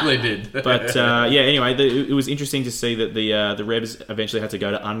 It definitely did. But anyway, it was interesting to see that the Rebs eventually had to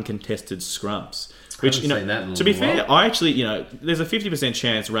go to uncontested scrums. Which, to be fair, I actually, there's a 50%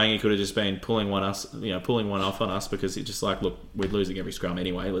 chance Rangi could have just been pulling one off on us because it's just like, look, we're losing every scrum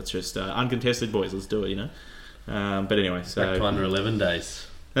anyway. Let's just uncontested, boys. Let's do it, But anyway, so back to under 11 days.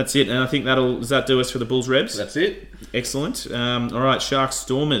 That's it, and I think does that do us for the Bulls Rebs? That's it. Excellent. All right, Sharks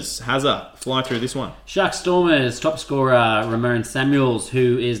Stormers. Hazza, fly through this one. Sharks Stormers top scorer Ramon Samuels,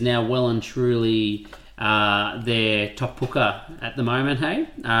 who is now well and truly their top hooker at the moment. Hey,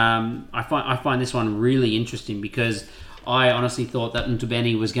 I find this one really interesting because I honestly thought that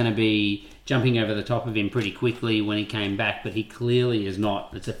Ntubeni was going to be jumping over the top of him pretty quickly when he came back, but he clearly is not.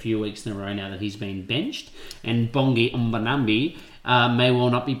 It's a few weeks in a row now that he's been benched, and Bongi Mbanambi may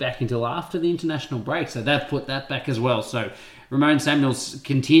well not be back until after the international break, so they've put that back as well. So Ramon Samuels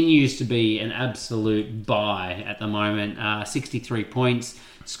continues to be an absolute buy at the moment. 63 points.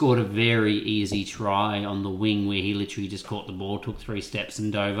 Scored a very easy try on the wing where he literally just caught the ball, took 3 steps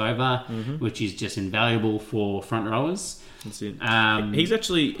and dove over, which is just invaluable for front rowers. That's it.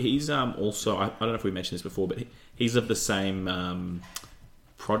 He's also, I don't know if we mentioned this before, but he's of the same,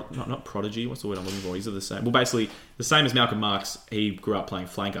 not prodigy, what's the word I'm looking for? He's of the same, well, basically the same as Malcolm Marx. He grew up playing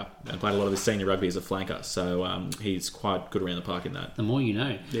flanker and played a lot of his senior rugby as a flanker, so he's quite good around the park in that. The more you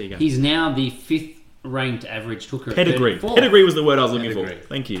know. There you go. He's now the 5th ranked average hooker. Pedigree. Pedigree was the word I was looking for.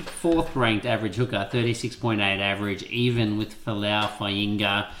 Thank you. 4th ranked average hooker, 36.8 average, even with Falau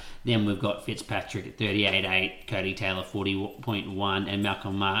Fayinga. Then we've got Fitzpatrick at 38.8, Cody Taylor 40.1, and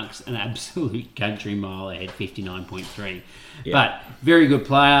Malcolm Marx, an absolute country mile ahead, 59.3. Yeah. But very good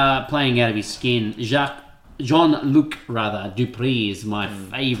player, playing out of his skin. Jean-Luc Dupree is my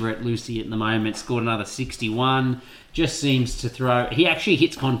favourite Lucy at the moment. Scored another 61. Just seems to throw... He actually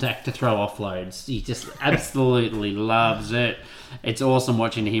hits contact to throw offloads. He just absolutely loves it. It's awesome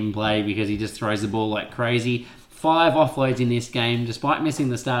watching him play because he just throws the ball like crazy. 5 offloads in this game, despite missing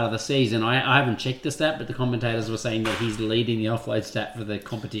the start of the season. I haven't checked the stat, but the commentators were saying that he's leading the offload stat for the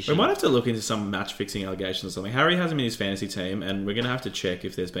competition. We might have to look into some match-fixing allegations or something. Harry has him in his fantasy team, and we're going to have to check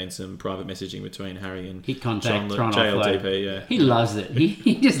if there's been some private messaging between Harry and hit contact, JLDP. Yeah. He loves it.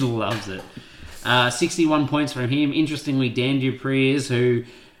 He just loves it. 61 points from him. Interestingly, Dan Dupree who...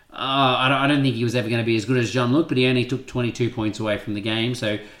 I don't think he was ever going to be as good as Jean-Luc, but he only took 22 points away from the game,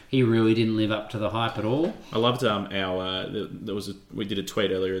 so he really didn't live up to the hype at all. I loved we did a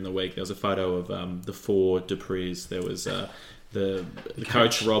tweet earlier in the week. There was a photo of the 4 Duprees. There was the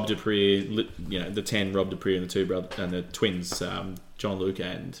coach Rob Dupree, the 10 Rob Dupree and the 2 brothers and the twins Jean-Luc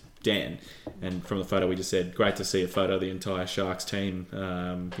and Dan. And from the photo, we just said, great to see a photo of the entire Sharks team.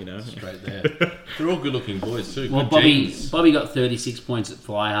 Straight there. They're all good-looking boys too. Well, Bobby got 36 points at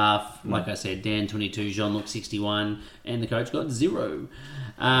fly half. Like I said, Dan 22, Jean-Luc 61, and the coach got 0.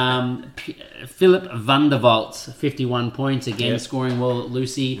 Philip van der Walt 51 points again, scoring well at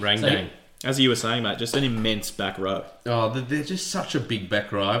Lucy. Rang. As you were saying, mate, just an immense back row. They're just such a big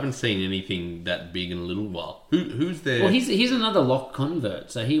back row. I haven't seen anything that big in a little while. Who's there? Well, he's another lock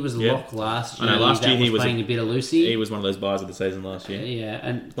convert. So he was Yeah. lock last I year. know, last year he was playing a bit of Lucy. He was one of those buys of the season last year. Yeah,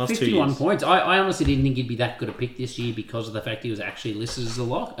 and Last 2 51 years. points. I honestly didn't think he'd be that good a pick this year because of the fact he was actually listed as a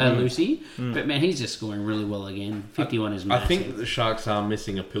lock, Lucy. But man, he's just scoring really well again. 51 is I massive. think the Sharks are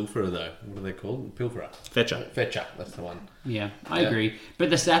missing a pilferer though. What are they called? Pilferer. Fetcher. Fetcher. That's the one. Yeah, I agree. But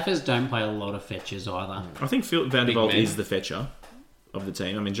the Saffers don't play a lot of fetchers either. I think Phil Vanderbilt man. is the fetcher of the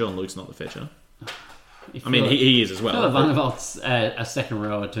team. I mean, John Luke's not the fetcher. If I mean, he is as well. Philip I Vanderbilt's a second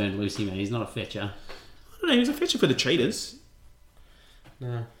rower turned Lucy, man. He's not a fetcher. don't know, he was a fetcher for the Cheetahs.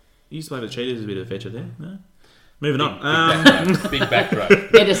 No. He used to play the Cheetahs as a bit of a fetcher there. No? Moving on. Big back row.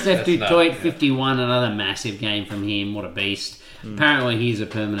 Peter Steph That's Detroit, not- 51, another massive game from him. What a beast. Apparently he's a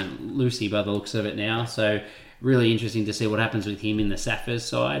permanent Lucy by the looks of it now, so really interesting to see what happens with him in the Saffers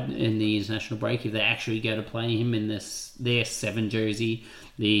side in the international break, if they actually go to play him in their 7 jersey,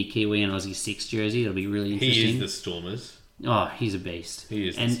 the Kiwi and Aussie 6 jersey. It'll be really interesting. He is the Stormers. Oh, he's a beast. He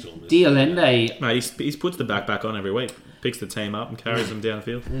is the and Stormers. Diolende, Mate, he puts the back on every week. Picks the team up and carries them down the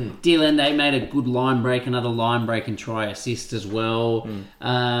field. Diolende made a good line break, another line break and try assist as well.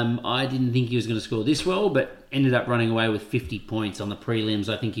 I didn't think he was going to score this well, but ended up running away with 50 points on the prelims.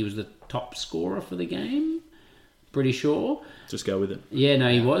 I think he was the top scorer for the game. Pretty sure. Just go with it. Yeah,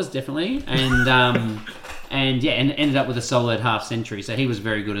 no, he was definitely, and and ended up with a solid half century. So he was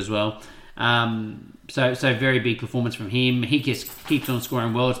very good as well. So very big performance from him. He just keeps on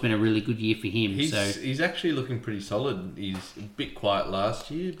scoring well. It's been a really good year for him. He's actually looking pretty solid. He's a bit quiet last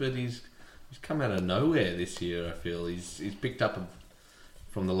year, but he's come out of nowhere this year. I feel he's picked up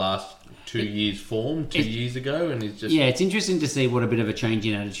from the last 2 years' form 2 years ago, and he's just it's interesting to see what a bit of a change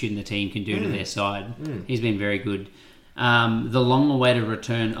in attitude in the team can do to their side. He's been very good. The long-awaited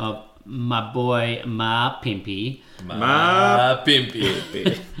return of my boy Ma Pimpy.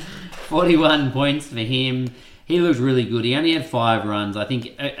 Pimpy. 41 points for him. He looked really good. He only had 5 runs. I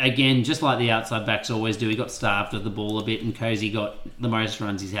think, again, just like the outside backs always do, he got starved of the ball a bit, and Cozy got the most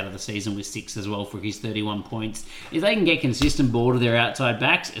runs he's had of the season with 6 as well for his 31 points. If they can get consistent ball to their outside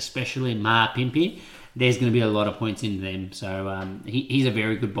backs, especially Ma Pimpy, there's going to be a lot of points in them. So he's a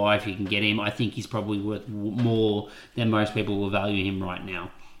very good buy if you can get him. I think he's probably worth more than most people will value him right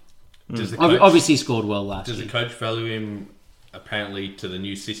now. Does the coach, Obviously scored well last does year. the coach value him apparently to the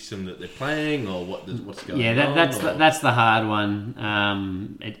new system that they're playing, or what's going Yeah, on? that's the hard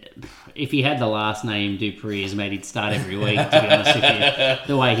one. If he had the last name Dupree, made he'd start every week. To be honest with you,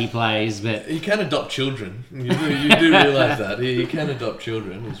 the way he plays, but He can adopt children. You do realise that he can adopt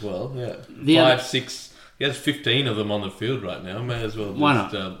children as well. Yeah, The 5, other- 6. He has 15 of them on the field right now. May as well. Why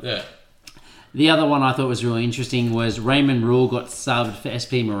just, yeah. the other one I thought was really interesting was Raymond Rule got subbed for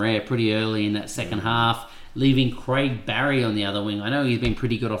SP Morea pretty early in that second half, leaving Craig Barry on the other wing. I know he's been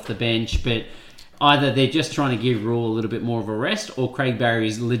pretty good off the bench, but either they're just trying to give Rule a little bit more of a rest, or Craig Barry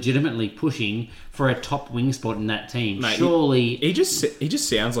is legitimately pushing for a top wing spot in that team. Mate, Surely, He just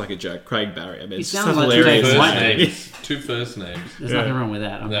sounds like a joke. Craig Barry. I mean, it's sounds such like hilarious. Jake First White. names. 2 first names. there's nothing wrong with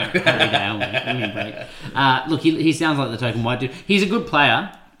that. I'm happy down with it. Give me a break. Look, he sounds like the token white dude. He's a good player,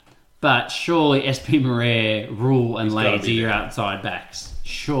 but surely SP Morea, Rule, and gotta Lades are be your there. outside backs.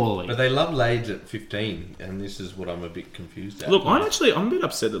 Surely. But they love Lades at 15, and this is what I'm a bit confused at. Look, I'm a bit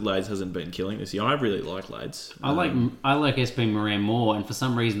upset that Lades hasn't been killing this year. I really like Lades. I like SP Moran more, and for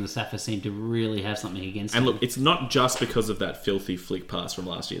some reason the Saffers seem to really have something against And him. look, it's not just because of that filthy flick pass from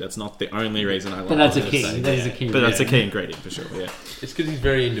last year. That's not the only reason I like But that's a it. key. That is a key. But that's a key ingredient for sure, yeah. It's because he's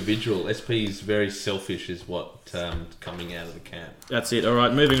very individual. SP is very selfish, is what coming out of the camp. That's it. All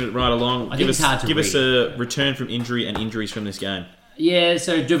right, moving right along. I Give think it's hard to us read. a return from injury and injuries from this game. Yeah,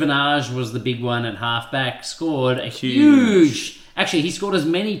 so Juvenage was the big one at halfback. Scored a huge. Actually, he scored as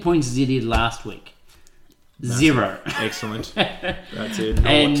many points as he did last week. 0. Excellent. That's it.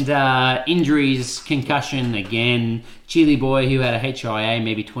 And injuries, concussion again. Chili Boy, who had a HIA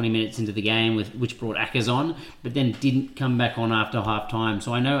maybe 20 minutes into the game, which brought Ackers on, but then didn't come back on after half time.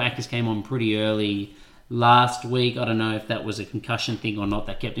 So I know Ackers came on pretty early last week. I don't know if that was a concussion thing or not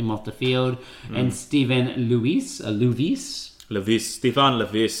that kept him off the field. And Steven Stefan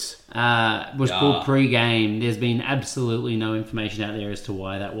Levis. was pulled pre-game. There's been absolutely no information out there as to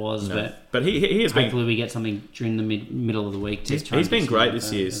why that was, But he has been hopefully we get something during the middle of the week. To try he's and been get great some this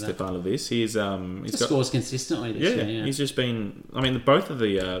info year, for that. Stefan Levis. He's got Scores consistently this year. Yeah. he's just been. I mean, both of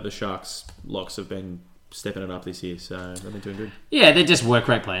the Sharks locks have been stepping it up this year, so they've been doing good. Yeah, they're just work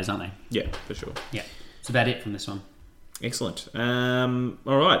rate players, aren't they? Yeah, for sure. Yeah, that's about it from this one. Excellent.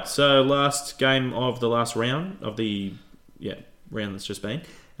 All right, so last game of the last round of the round that's just been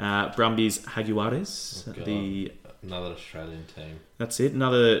Brumbies Jaguares. God. The Another Australian team. That's it.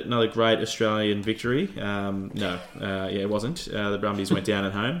 Another great Australian victory. It wasn't. The Brumbies went down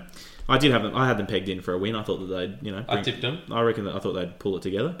at home. I had them pegged in for a win. I thought that they'd, I tipped them. I reckon that I thought they'd pull it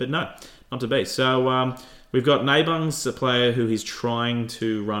together, but no, not to be. So we've got Nabung's a player who he's trying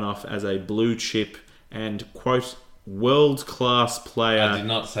to run off as a blue chip and quote world-class player. I did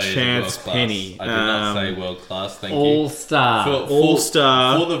not say Chance world-class. Penny. I did not say world-class, thank you. All-star.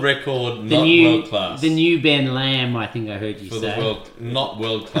 All-star. For the record, not world-class. The new Ben Lamb, I think I heard you say. Not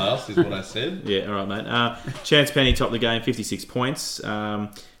world-class is what I said. Yeah, all right, mate. Chance Penny topped the game, 56 points.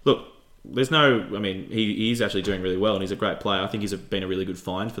 Look, he's actually doing really well and he's a great player. I think he's been a really good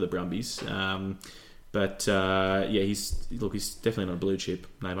find for the Brumbies. He's definitely not a blue chip,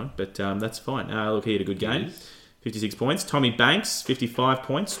 Nabung, but that's fine. He had a good game. 56 points. Tommy Banks, 55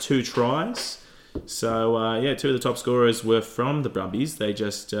 points, 2 tries. So, two of the top scorers were from the Brumbies. They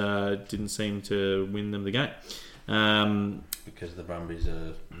just didn't seem to win them the game. Because the Brumbies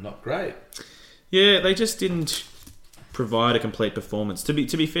are not great. Yeah, they just didn't provide a complete performance. To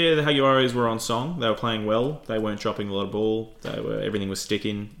be fair, the Jaguares were on song. They were playing well. They weren't dropping a lot of ball. Everything was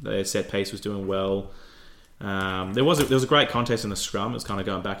sticking. Their set piece was doing well. There was a great contest in the scrum. It was kind of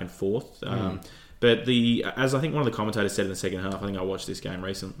going back and forth. But as I think one of the commentators said in the second half, I think I watched this game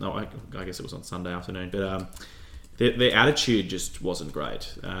recently. No, I guess it was on Sunday afternoon. But their attitude just wasn't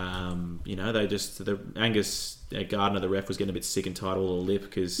great. Angus Gardner, the ref, was getting a bit sick and tired of all the lip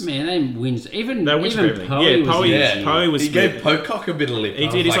because they wins. Even for everything. Poe was. He gave Pocock a bit of lip. He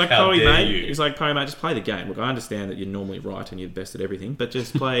did. He's like, Poe, mate. He's like, Poe, mate, just play the game. Look, I understand that you're normally right and you're best at everything, but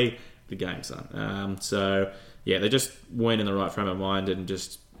just play the game, son. They just weren't in the right frame of mind and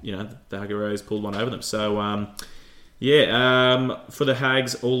just. The Jaguares pulled one over them. So, for the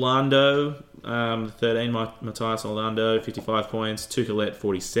Hags, Orlando, 13, Matthias Orlando, 55 points. Tucolette,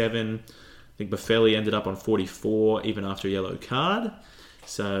 47. I think Buffelli ended up on 44, even after a yellow card.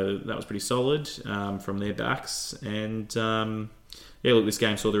 So, that was pretty solid from their backs. And, this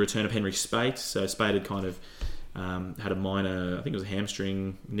game saw the return of Henry Spate. So, Spate had kind of had a minor, I think it was a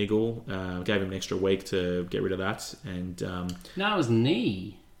hamstring niggle. Gave him an extra week to get rid of that. And no, it was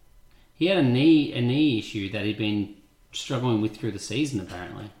knee. He had a knee issue that he'd been struggling with through the season,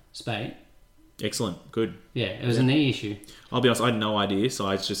 apparently. Spate. Excellent. Good. Yeah, it was a knee issue. I'll be honest, I had no idea, so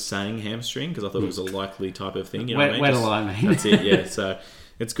I was just saying hamstring because I thought it was a likely type of thing. Where do I mean? That's it, yeah. So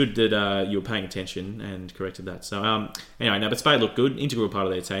it's good that you were paying attention and corrected that. So, but Spade looked good, integral part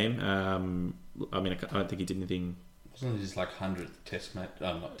of their team. I don't think he did anything. Wasn't it his 100th test match?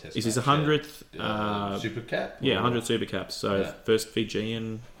 Not test. Is his 100th Super Cap? Yeah, 100 Super Caps. So first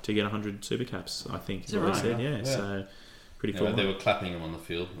Fijian to get 100 Super Caps, I think. Is what right? They said. Yeah, so pretty cool. They were clapping him on the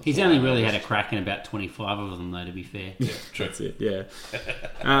field. He's only really had a crack in about 25 of them, though, to be fair. Yeah, true. That's it, yeah.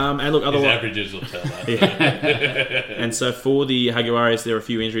 And look, otherwise, his averages will tell that. Yeah. And so for the Jaguares, there were a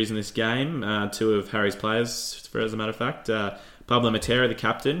few injuries in this game. 2 of Harry's players, as a matter of fact. Pablo Matera, the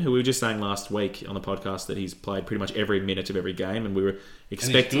captain, who we were just saying last week on the podcast that he's played pretty much every minute of every game, and we were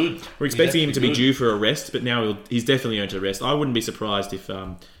expecting him to be due for a rest, but now he's definitely earned a rest. I wouldn't be surprised if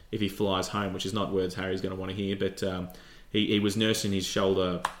he flies home, which is not words Harry's going to want to hear, but he was nursing his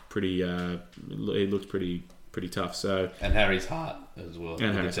shoulder pretty. He looked pretty tough. So and Harry's heart as well.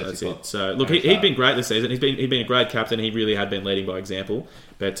 And Harry's heart, that's it. So look, he'd been great this season. He's been a great captain. He really had been leading by example.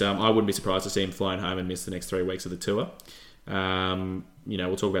 But I wouldn't be surprised to see him flying home and miss the next 3 weeks of the tour.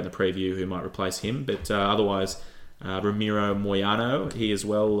 We'll talk about in the preview who might replace him. But otherwise, Ramiro Moyano, he as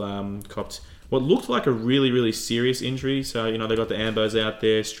well copped what looked like a really, really serious injury. So they got the ambos out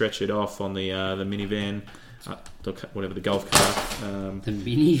there, stretch it off on the minivan. Whatever, the golf cart. The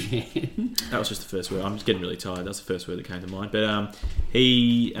minivan. That was just the first word. I'm just getting really tired. That's the first word that came to mind. But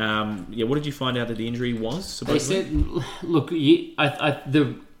what did you find out that the injury was? Supposedly? They said, look,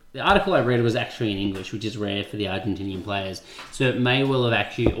 the article I read was actually in English, which is rare for the Argentinian players. So it may well have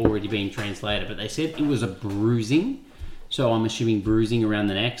actually already been translated. But they said it was a bruising. So I'm assuming bruising around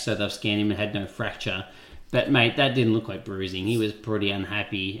the neck. So they've scanned him and had no fracture. But, mate, that didn't look like bruising. He was pretty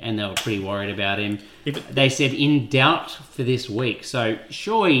unhappy, and they were pretty worried about him. They said, in doubt for this week. So,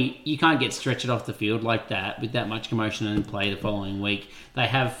 surely you can't get stretched off the field like that with that much commotion and play the following week. They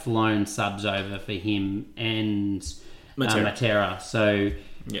have flown subs over for him and Matera. So,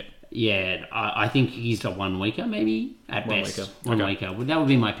 yeah, I think he's a 1 weeker, maybe, at best. One weeker. That would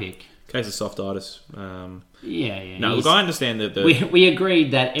be my pick. Case of softitis. Yeah. No, look, I understand that we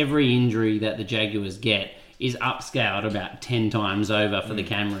agreed that every injury that the Jaguars get is upscaled about 10 times over for the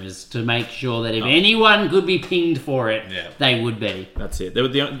cameras to make sure that if anyone could be pinged for it, they would be. That's it. There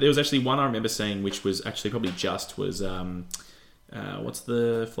was actually one I remember seeing, which was actually probably was what's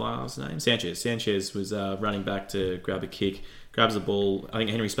the flyer's name? Sanchez. Sanchez was running back to grab a kick, grabs the ball. I think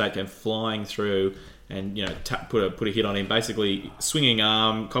Henry Spate came flying through and put a hit on him. Basically, swinging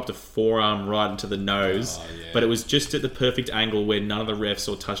arm, copped a forearm right into the nose. But it was just at the perfect angle where none of the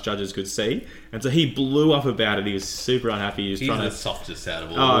refs or touch judges could see. And so he blew up about it. He was super unhappy. He's the softest out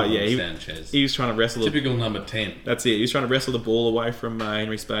of all Sanchez. He was trying to wrestle. Typical number 10. That's it. He was trying to wrestle the ball away from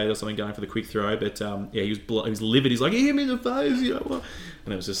Henry Spade or something, going for the quick throw. But he was livid. He's like, he hit me in the face.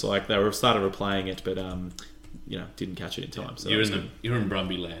 And it was just like they started replaying it, but didn't catch it in time. So you're in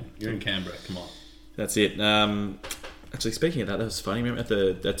Brumby land. You're in Canberra. Come on. That's it. Actually, speaking of that was funny. Remember at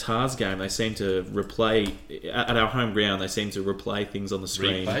the Tars game, they seemed to replay at our home ground. They seemed to replay things on the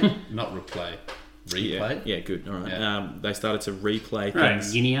screen. Replay, not replay. Replay. Yeah, good. All right. Yeah. They started to replay Right,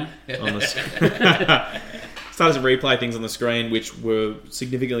 things Guinea. on the started to replay things on the screen, which were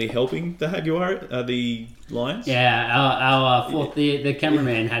significantly helping the the Lions. Yeah, our fourth, the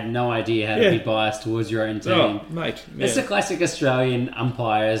cameraman had no idea how to be biased towards your own team. Oh, mate. Yeah. It's the classic Australian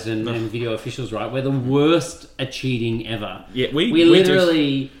umpires and video officials, right? We're the worst at cheating ever. Yeah, we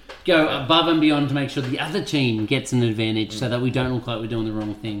literally go above and beyond to make sure the other team gets an advantage so that we don't look like we're doing the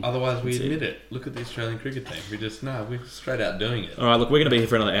wrong thing. Otherwise, we admit it. Look at the Australian cricket team. We're straight out doing it. All right, look, we're going to be here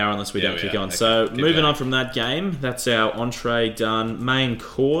for another hour unless we don't kick on. Okay, so, moving on from that game, that's our entree done. Main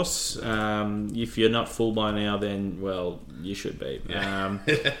course, if you're not full by now, then, well, you should be. Yeah.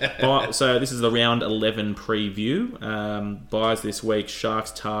 So, this is the round 11 preview. Buys this week, Sharks,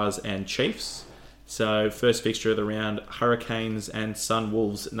 Tars and Chiefs. So, first fixture of the round, Hurricanes and Sun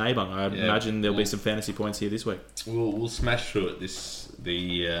Wolves. Nabung, I imagine there'll be some fantasy points here this week. We'll smash through it.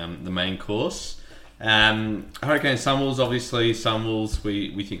 The main course. Hurricanes, Sun Wolves. Obviously, Sun Wolves.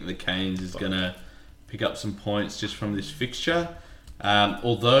 We think the Canes is going to pick up some points just from this fixture.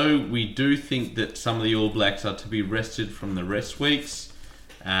 Although we do think that some of the All Blacks are to be rested from the rest weeks.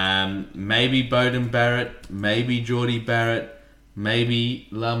 Maybe Beauden Barrett, maybe Geordie Barrett, maybe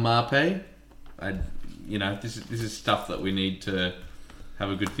La Marpe. This is stuff that we need to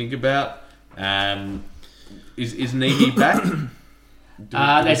have a good think about. Is Needy back?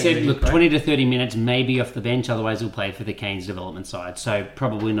 They said, look, 20 to 30 minutes, maybe off the bench. Otherwise, he'll play for the Canes development side. So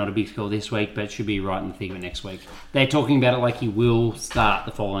probably not a big score this week, but should be right in the thick of it next week. They're talking about it like he will start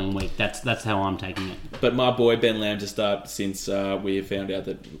the following week. That's how I'm taking it. But my boy Ben Lam to start since we have found out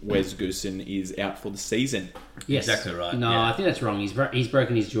that Wes Goosen is out for the season. Yes. Exactly right. No, I think that's wrong. He's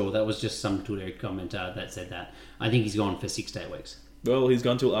broken his jaw. That was just some Twitter commenter that said that. I think he's gone for 6 to 8 weeks. Well, he's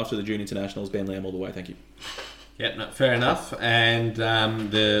gone till after the June Internationals. Ben Lam all the way. Thank you. Yep, no, fair enough. And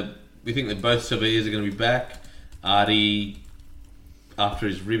we think that both Sevillas are going to be back. Artie, after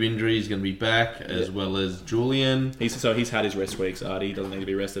his rib injury, is going to be back, as well as Julian. He's had his rest weeks. Artie doesn't need to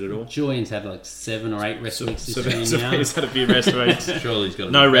be rested at all. Julian's had like 7 or 8 rest weeks this year now. He's had a few rest weeks. Surely he's got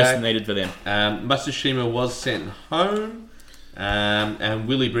to no be rest back. needed for them. Matsushima was sent home. And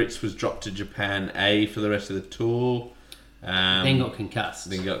Willie Britz was dropped to Japan A for the rest of the tour. Then got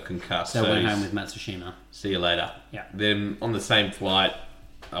concussed. So went home with Matsushima. See you later. Yeah. Then on the same flight,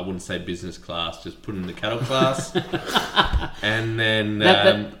 I wouldn't say business class, just put in the cattle class. And then...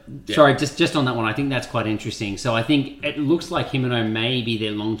 Sorry, just on that one, I think that's quite interesting. So I think it looks like Himeno may be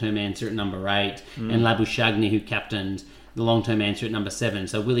their long-term answer at number 8, and Labuschagne, who captained, the long-term answer at number 7.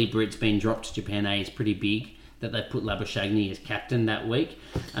 So Willie Britt's being dropped to Japan A is pretty big, that they put Labuschagne as captain that week.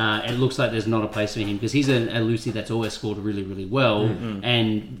 It looks like there's not a place for him, because he's a Lucy that's always scored really, really well,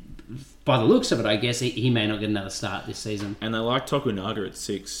 and by the looks of it, I guess he may not get another start this season. And they like Tokunaga at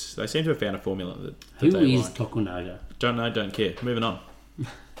 6. They seem to have found a formula that Who they is like. Tokunaga? Don't know, don't care. Moving on.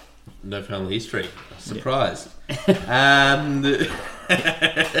 No family history. Surprise. He's a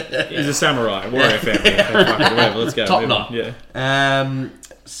samurai, warrior family. Whatever, let's go. Top knot. Yeah.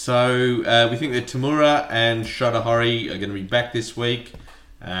 So we think that Tamura and Shota Hori are going to be back this week.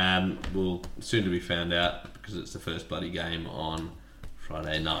 Will soon to be found out, because it's the first bloody game on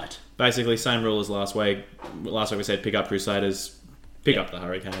Friday night. Basically, same rule as last week. Last week we said pick up Crusaders, pick up the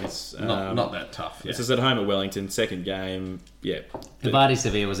Hurricanes. Not that tough. This is at home at Wellington, second game. Yeah. If Ardie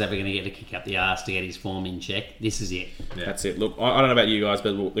Sevilla was ever going to get to kick up the arse to get his form in check, this is it. Yeah. That's it. Look, I don't know about you guys,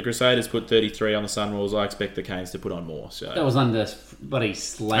 but the Crusaders put 33 on the Sunwolves. I expect the Canes to put on more. So that was under bloody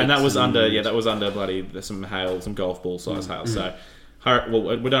slates. And that was under bloody some hail, some golf ball size hail. So,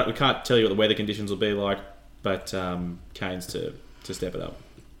 we can't tell you what the weather conditions will be like, but Canes to step it up.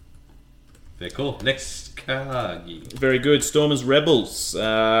 They're cool. Next Kagi. Very good. Stormers Rebels.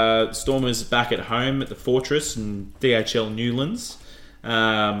 Stormers back at home at the Fortress and DHL Newlands.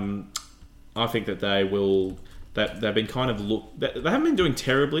 I think that they will. That they've been kind of they haven't been doing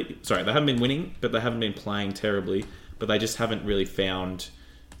terribly. Sorry, they haven't been winning, but they haven't been playing terribly. but they just haven't really found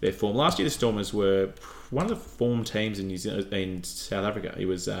their form. Last year, the Stormers were one of the form teams in New Zealand, in South Africa. It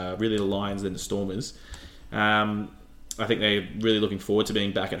was really the Lions, then the Stormers. I think they're really looking forward to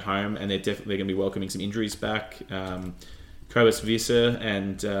being back at home, and they're definitely going to be welcoming some injuries back. Kobus Visser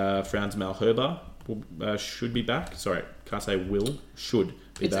and Frans Malherbe should be back. Sorry, can't say will. Should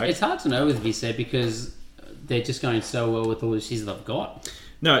be back. It's hard to know with Visser because they're just going so well with all the seasons they've got.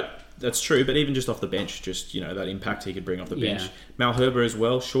 No, that's true, but even just off the bench, just that impact he could bring off the bench. Yeah. Malherbe as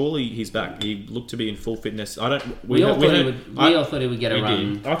well. Surely he's back. He looked to be in full fitness. We all thought he would get a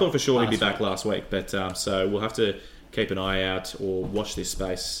run. I thought for sure he'd be back last week, but so we'll have to keep an eye out or watch this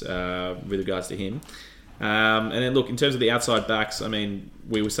space with regards to him. And then look, in terms of the outside backs, I mean,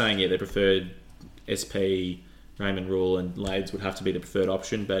 we were saying they preferred SP, Raymond Rule, and Lades would have to be the preferred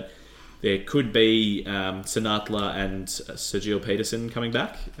option, but there could be Sinatla and Sergio Peterson coming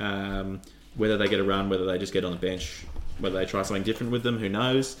back. Whether they get a run, whether they just get on the bench, whether they try something different with them, who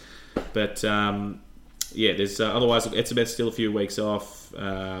knows? But there's otherwise, look, Etzebeth's still a few weeks off.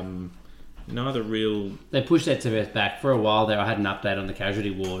 No other real... They pushed Etzebeth back for a while there. I had an update on the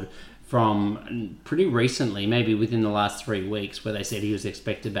casualty ward from pretty recently, maybe within the last 3 weeks, where they said he was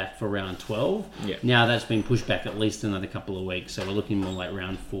expected back for round 12. Yeah. Now that's been pushed back at least another couple of weeks, so we're looking more like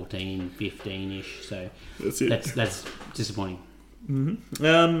round 14, 15-ish. So that's it. That's disappointing.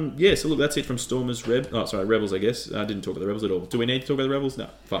 Mm-hmm. So look, that's it from Stormers. Rebels, I guess. I didn't talk about the Rebels at all. Do we need to talk about the Rebels? No.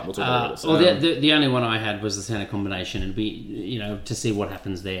 Fine, we'll talk about the Rebels. Well, the only one I had was the centre combination, and to see what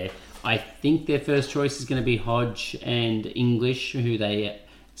happens there. I think their first choice is going to be Hodge and English, who they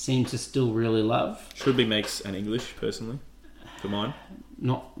seem to still really love. Should be Meeks and English, personally, for mine.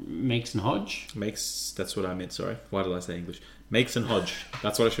 Not Meeks and Hodge? Meeks, that's what I meant, sorry. Why did I say English? Meeks and Hodge.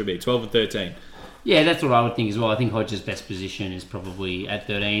 That's what it should be. 12 and 13. Yeah, that's what I would think as well. I think Hodge's best position is probably at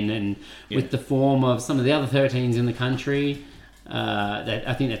 13, and with the form of some of the other 13s in the country,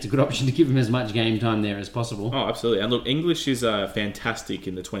 I think that's a good option to give him as much game time there as possible. Oh, absolutely. And look, English is fantastic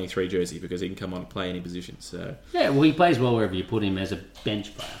in the 23 jersey because he can come on and play any position. So yeah, well, he plays well wherever you put him as a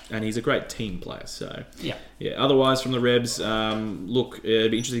bench player. And he's a great team player. So yeah. Otherwise, from the Rebs, look,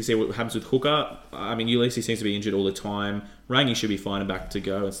 it'd be interesting to see what happens with Hooker. I mean, Ulysses seems to be injured all the time. Rangi should be fine and back to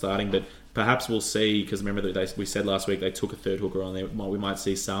go and starting, but perhaps we'll see, because remember that we said last week they took a third hooker on there. We might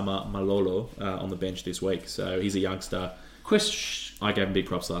see Sama Malolo on the bench this week. So he's a youngster. I gave him big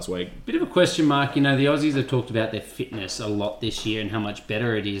props last week. Bit of a question mark. The Aussies have talked about their fitness a lot this year and how much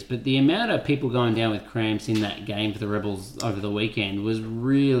better it is, but the amount of people going down with cramps in that game for the Rebels over the weekend was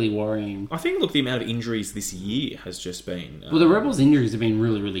really worrying. I think, look, the amount of injuries this year has just been... well, the Rebels' injuries have been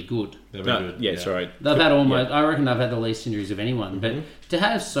really, really good. They've been good. Yeah, sorry. They've had almost... I reckon they've had the least injuries of anyone, but to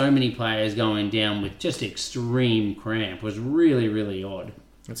have so many players going down with just extreme cramp was really, really odd.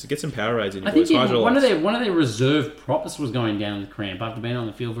 Let's get some Powerades in. I think one of their reserve props was going down with cramp after being on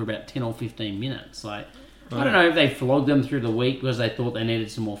the field for about 10 or 15 minutes. I don't know if they flogged them through the week because they thought they needed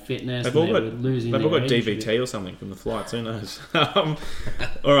some more fitness. They've all got DVT or something from the flights. Who knows?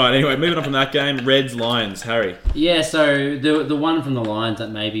 All right. Anyway, moving on from that game, Reds Lions. Harry. Yeah. So the one from the Lions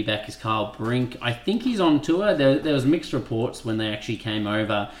that may be back is Carl Brink. I think he's on tour. There was mixed reports when they actually came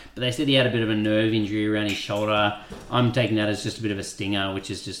over, but they said he had a bit of a nerve injury around his shoulder. I'm taking that as just a bit of a stinger, which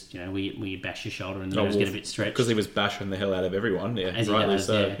is just we bash your shoulder and the nerves get a bit stretched because he was bashing the hell out of everyone. Yeah, as rightly does,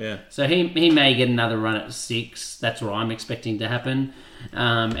 so. Yeah. So he may get another run at 6. That's what I'm expecting to happen.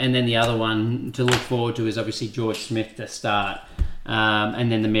 And then the other one to look forward to is obviously George Smith to start.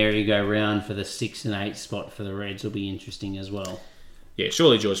 And then the merry-go-round for the 6 and 8 spot for the Reds will be interesting as well. Yeah,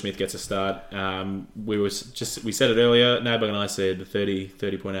 surely George Smith gets a start. We said it earlier. Nabog and I said the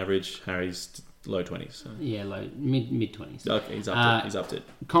 30 point average. Harry's low 20s. So. Yeah, mid 20s. Okay, he's up to it.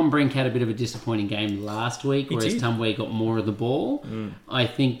 Con Brink had a bit of a disappointing game last week, whereas Tumway got more of the ball. I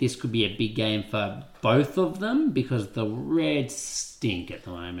think this could be a big game for both of them because the Reds stink at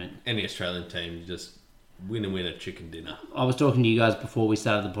the moment. Any Australian team, you just win a chicken dinner. I was talking to you guys before we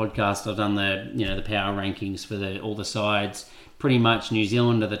started the podcast. I've done the power rankings for all the sides. Pretty much New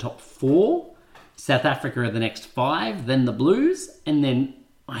Zealand are the top 4, South Africa are the next 5, then the Blues, and then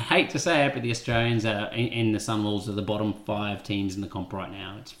I hate to say it, but the Australians and the Sunwolves are the bottom 5 teams in the comp right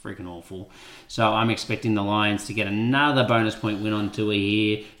now. It's freaking awful. So I'm expecting the Lions to get another bonus point win on tour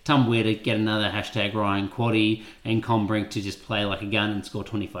here. Tumway to get another #Ryan Quaddy, and Con Brink to just play like a gun and score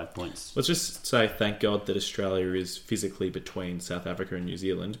 25 points. Let's just say thank God that Australia is physically between South Africa and New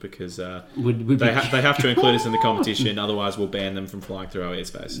Zealand because they have to include us in the competition, otherwise we'll ban them from flying through our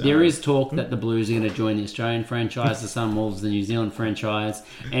airspace. There is talk that the Blues are going to join the Australian franchise, the Sunwolves the New Zealand franchise,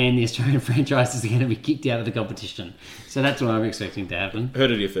 and the Australian franchise is going to be kicked out of the competition. So that's what I'm expecting to happen.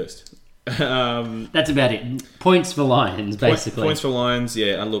 Heard it here first. That's about it. Points for Lions, basically. Points for Lions,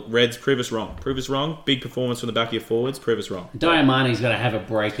 yeah. And look, Reds, prove us wrong. Prove us wrong. Big performance from the back of your forwards. Prove us wrong. Diamani's got to have a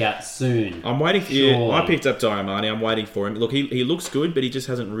breakout soon. I'm waiting for you. I picked up Diamani. I'm waiting for him. Look, he looks good, but he just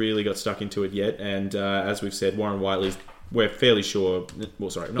hasn't really got stuck into it yet. And as we've said, Warren Whiteley's, we're fairly sure. Well,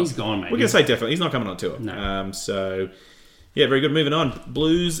 sorry, he's gone, mate. We're going to say definitely. He's not coming on tour. No. So, yeah, very good. Moving on.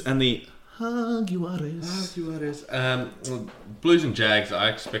 Blues and the Jaguares. Well, Blues and Jags, I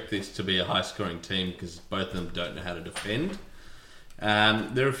expect this to be a high-scoring team because both of them don't know how to defend.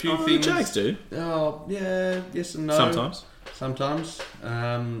 There are a few things... The Jags do. Oh, yeah, yes and no. Sometimes.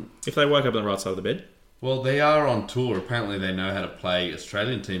 If they woke up on the right side of the bed. Well, they are on tour. Apparently, they know how to play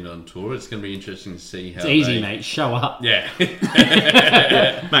Australian teams on tour. It's going to be interesting to see how it's easy, mate. Show up. Yeah.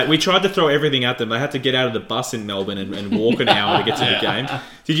 Mate, we tried to throw everything at them. They had to get out of the bus in Melbourne and walk an hour to get to the game.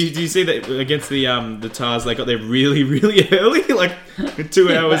 Did you see that against the Tars? They got there really, really early, like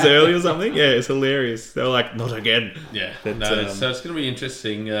 2 hours early or something. Yeah, it's hilarious. They were like, not again. Yeah. But, So it's going to be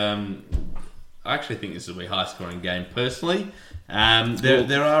interesting. I actually think this will be a high-scoring game, personally.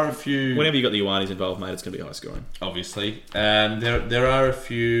 There are a few... Whenever you got the Ioannis involved, mate, it's going to be high scoring. Obviously. There are a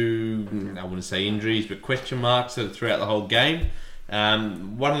few, I wouldn't say injuries, but question marks that are throughout the whole game.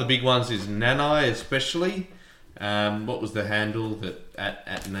 One of the big ones is Nanai, especially. What was the handle that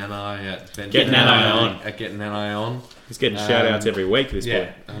at Nanai? Get Nanai on. At Get Nanai on. He's getting shout-outs every week, this boy.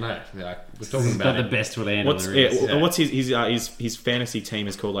 Yeah, I know. Yeah, we're talking about the best with handle. What's his fantasy team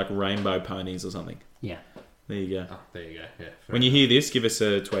is called, like Rainbow Ponies or something. Yeah. There you go. Oh, there you go. Yeah. When you hear this, give us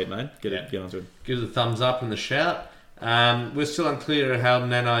a tweet, mate. Get onto it. Give us a thumbs up and the shout. We're still unclear how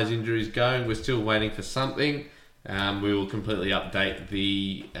Nanai's injury is going. We're still waiting for something. We will completely update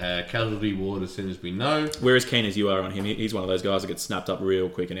the casualty ward as soon as we know. We're as keen as you are on him. He's one of those guys that gets snapped up real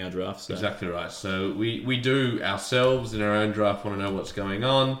quick in our draft. So. Exactly right. So we do ourselves in our own draft want to know what's going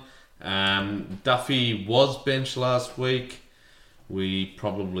on. Duffy was benched last week. We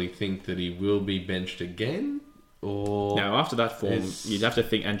probably think that he will be benched again. Or now, after that form, you'd have to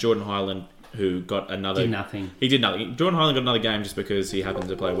think. And Jordan Highland, who got another... Did nothing. He did nothing. Jordan Highland got another game just because he happened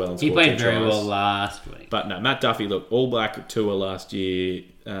to play well. And he played very well last week. But no, Matt Duffy, look, All Black tour last year.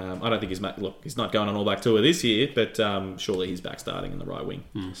 I don't think he's not going on All Black tour this year, but surely he's back starting in the right wing.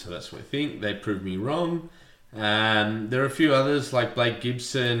 So that's what I think. They proved me wrong. There are a few others like Blake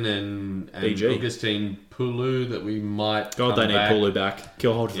Gibson and Augustine Pulu that we might. God, they need back. Pulu back.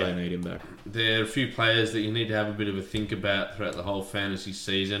 God, they need him back. There are a few players that you need to have a bit of a think about throughout the whole fantasy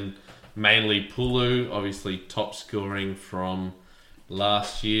season. Mainly Pulu, obviously top scoring from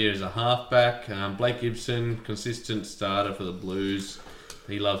last year as a halfback. Blake Gibson, consistent starter for the Blues.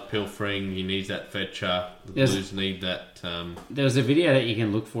 He loves pilfering. He needs that fetcher. The Blues need that. There was a video that you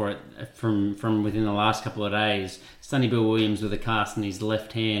can look for it from within the last couple of days. Sonny Bill Williams with a cast in his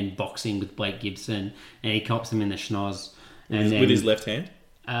left hand boxing with Blake Gibson, and he cops him in the schnoz. With his left hand?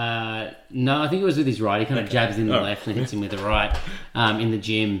 No, I think it was with his right. He kind of jabs in the left and hits him with the right in the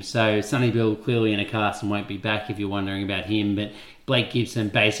gym. So Sonny Bill clearly in a cast and won't be back if you're wondering about him. But Blake Gibson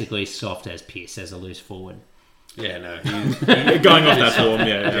basically soft as piss as a loose forward. Yeah, no. Going off that form,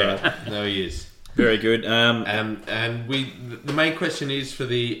 yeah. No, he is. Very good. And the main question is for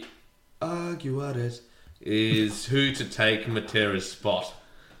the Jaguares is who to take Matera's spot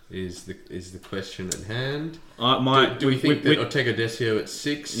is the question at hand. Do we think that Ortega Desio at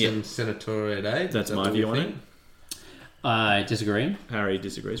 6 and Senatore at 8? That's my view on it. I disagree. Harry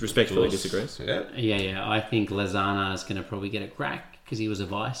disagrees. Respectfully disagrees. Yeah. I think Lozana is going to probably get a crack because he was a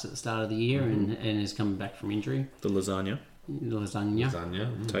vice at the start of the year and is coming back from injury. The lasagna.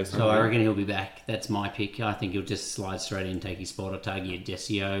 So I reckon he'll be back. That's my pick. I think he'll just slide straight in and take his spot. Otagia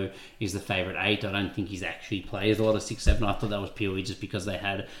Desio is the favourite 8. I don't think he's actually plays a lot of 6-7. I thought that was purely just because they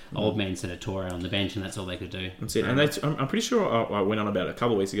had old man Senatore on the bench and that's all they could do. That's it. And I'm pretty sure I went on about it a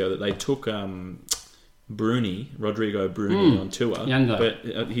couple of weeks ago that they took Rodrigo Bruni on tour. Young guy.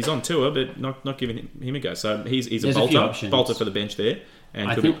 But he's on tour, but not giving him a go. So he's a bolter for the bench there,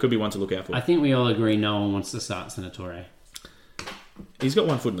 and could be one to look out for. I think we all agree no one wants to start Senatore. He's got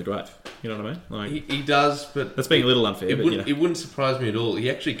one foot in the grave. You know what I mean? He does, but that's being a little unfair. It wouldn't surprise me at all. He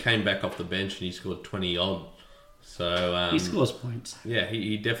actually came back off the bench and he scored 20 odd. So he scores points. Yeah,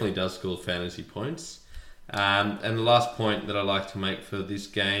 he definitely does score fantasy points. And the last point that I like to make for this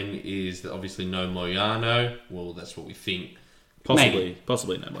game is that obviously no Moyano. Well, that's what we think. Possibly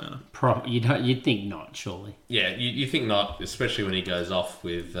no Moyano. You'd think not, surely. Yeah, you think not, especially when he goes off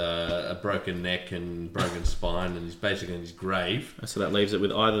with a broken neck and broken spine, and he's basically in his grave. So that leaves it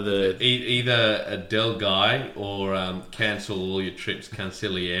with either a Del Guy or cancel all your trips,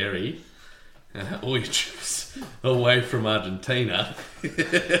 Cancellieri, all your trips away from Argentina.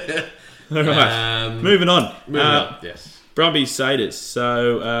 All right. Moving on. Yes. Brumbies Satyrs.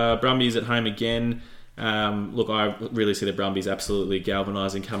 So Brumbies at home again. Look, I really see the Brumbies absolutely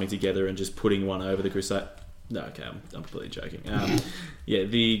galvanising, coming together and just putting one over the Crusaders. No, okay, I'm completely joking.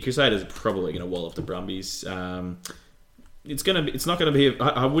 The Crusaders are probably going to wall off the Brumbies. It's not going to be.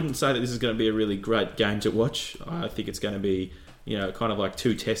 I wouldn't say that this is going to be a really great game to watch. I think it's going to be, kind of like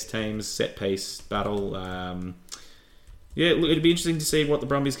two test teams, set piece battle. Look, it'd be interesting to see what the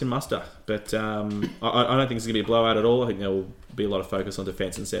Brumbies can muster. But I don't think it's going to be a blowout at all. I think there will be a lot of focus on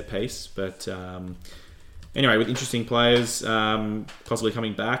defence and set piece. But anyway, with interesting players possibly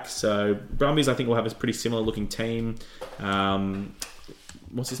coming back. So Brumbies, I think, will have a pretty similar looking team.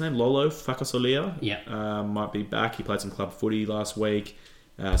 What's his name? Lolo Fakasolia? Yeah. Might be back. He played some club footy last week.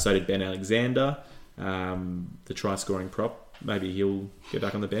 So did Ben Alexander, the try-scoring prop. Maybe he'll get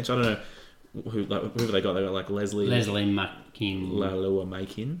back on the bench. I don't know who have they got. They got like Leslie Makin, Lalua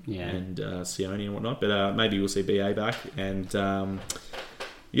Makin, and Sione and whatnot. But maybe we'll see BA back. And for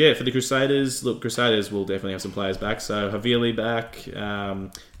the Crusaders, look, Crusaders will definitely have some players back. So Havili back.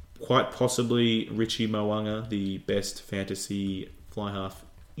 Quite possibly Richie Mo'unga, the best fantasy fly half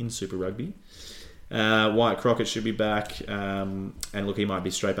in Super Rugby. Wyatt Crockett should be back, and look, he might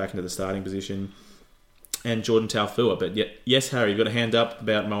be straight back into the starting position. And Jordan Taufua, but yes, Harry, you've got a hand up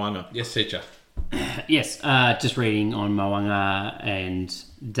about Mo'unga. Yes, teacher. Yes, just reading on Mo'unga and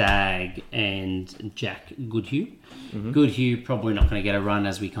Dag and Jack Goodhue. Mm-hmm. Goodhue probably not going to get a run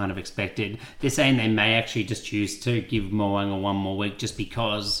as we kind of expected. They're saying they may actually just choose to give Mo'unga one more week just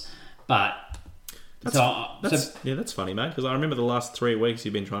because, but... That's funny, mate, because I remember the last 3 weeks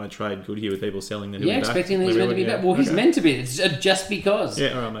you've been trying to trade Goodhue with people selling them. Yeah, expecting that he's meant to be back. Well, he's meant to be. It's just because.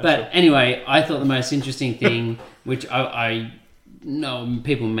 Yeah, all right, mate. But sure. Anyway, I thought the most interesting thing, which I know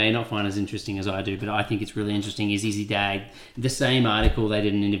people may not find as interesting as I do, but I think it's really interesting, is Izzy Dag. The same article, they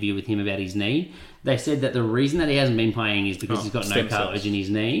did an interview with him about his knee. They said that the reason that he hasn't been playing is because he's got no cartilage in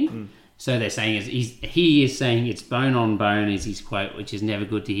his knee. Mm. So they're saying he is saying it's bone on bone is his quote, which is never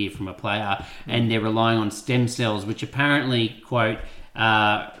good to hear from a player, and they're relying on stem cells, which apparently, quote,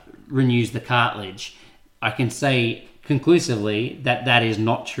 renews the cartilage. I can say conclusively that is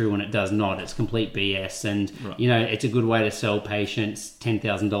not true, and it does not. It's complete BS, and it's a good way to sell patients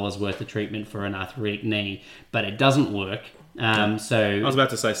 $10,000 worth of treatment for an arthritic knee, but it doesn't work. So I was about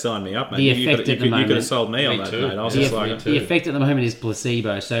to say, sign me up, mate. You could have sold me on that, too. mate. I was the effect at the moment is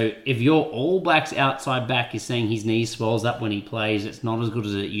placebo. So if your All Blacks outside back is saying his knee swells up when he plays, it's not as good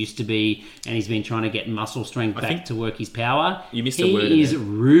as it used to be, and he's been trying to get muscle strength back to work his power. You missed a word. He is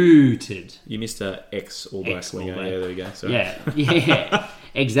rooted. You missed a ex-All Blacks winger. Yeah, there we go. Sorry. Yeah.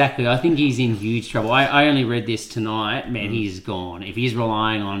 Exactly. I think he's in huge trouble. I only read this tonight. Man, he's gone. If he's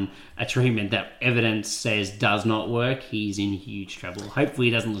relying on a treatment that evidence says does not work, he's in huge trouble. Hopefully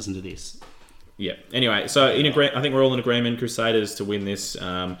he doesn't listen to this. Yeah. Anyway, so I think we're all in agreement, Crusaders to win this.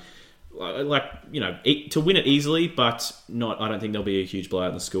 To win it easily, but not. I don't think there'll be a huge blowout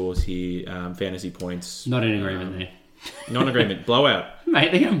in the scores here. Fantasy points. Not in agreement there. Not in agreement. Blowout.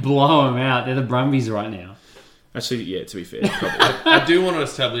 Mate, they're going to blow them out. They're the Brumbies right now. Actually, yeah, to be fair. I do want to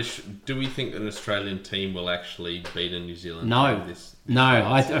establish, do we think an Australian team will actually beat a New Zealand team? This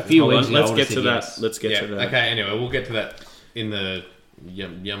a few weeks ago. Let's get to that. Yes. Let's get to that. Okay, anyway, we'll get to that in the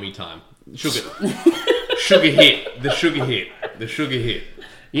yummy time. Sugar hit. The sugar hit.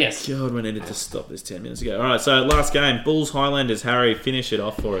 Yes. God, we needed to stop this 10 minutes ago. All right, so last game. Bulls Highlanders. Harry, finish it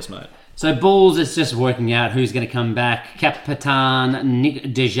off for us, mate. So Bulls, it's just working out who's going to come back. Capitan Nick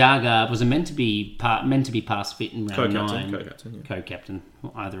Dejaga was meant to be pass fit in round 9. Co-captain,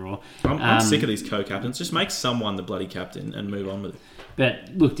 either or. I'm sick of these co-captains. Just make someone the bloody captain and move on with it. But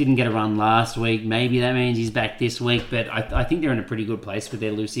look, didn't get a run last week. Maybe that means he's back this week. But I think they're in a pretty good place with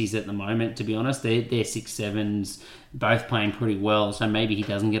their Lucies at the moment, to be honest. They're 6-7s, both playing pretty well. So maybe he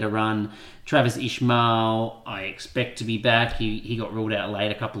doesn't get a run. Travis Ishmael, I expect to be back. He got ruled out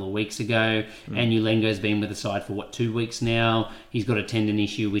late a couple of weeks ago. And Ulengo's been with the side for, 2 weeks now. He's got a tendon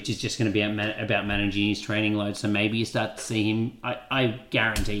issue, which is just going to be about managing his training load. So maybe you start to see him. I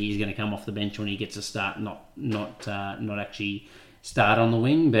guarantee he's going to come off the bench when he gets a start, not actually start on the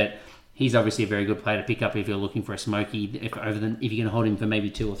wing, but he's obviously a very good player to pick up if you're looking for a smoky. If you're going to hold him for maybe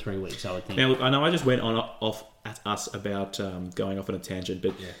 2 or 3 weeks, I would think. Now, look, I know I just went off at us about going off on a tangent,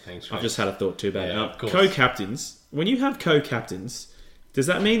 but thanks, I've just had a thought too bad. Yeah, of course. Co-captains. When you have co-captains, does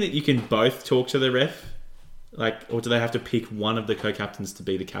that mean that you can both talk to the ref? Or do they have to pick one of the co-captains to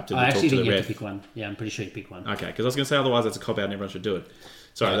be the captain to talk to the ref? I actually think you have to pick one. Yeah, I'm pretty sure you pick one. Okay, because I was going to say otherwise that's a cop-out and everyone should do it.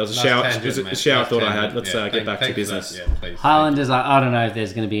 Sorry, that was a Nice shower. tangent, It was a mate. shower Nice thought I tangent. had. Let's Yeah, get back to thanks for business. that. Yeah, please. Highlanders, I don't know if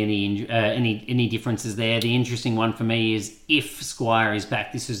there's going to be any differences there. The interesting one for me is if Squire is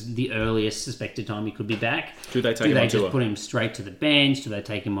back. This is the earliest suspected time he could be back. Do they take Do him they on just tour? put him straight to the bench? Do they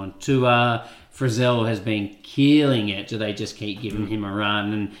take him on tour? Frizzell has been killing it. Do they just keep giving him a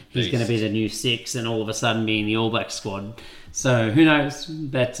run and he's Beast. going to be the new 6 and all of a sudden be in the All Black squad? So who knows?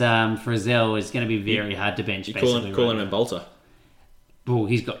 But Frizzell is going to be very hard to bench. You call him right a bolter. Well,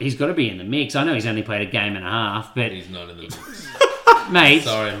 he's got to be in the mix. I know he's only played a game and a half, but He's not in the mix. mate,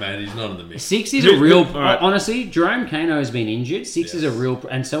 Sorry, mate. He's not in the mix. 6 is a real. All right. Honestly, Jerome Kano has been injured. 6 is a real,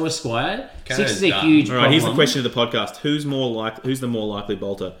 and so is Squire. Kano's 6 is a done. huge All right, problem. here's the question of the podcast: Who's the more likely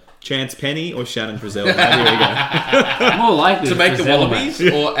bolter? Chance Penny or Shannon Frizzell? Here we go. More likely To make the Frizzell, Wallabies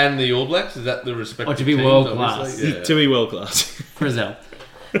and the All Blacks, is that the respective Or to be teams, world obviously? class. Yeah. To be world class. Frizzell.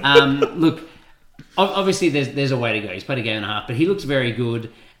 Look, obviously there's a way to go. He's played a game and a half, but he looks very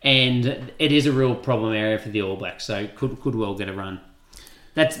good, and it is a real problem area for the All Blacks. So could well get a run.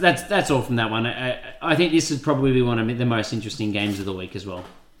 That's all from that one. I think this would probably be one of the most interesting games of the week as well.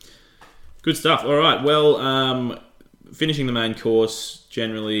 Good stuff. All right. Well, finishing the main course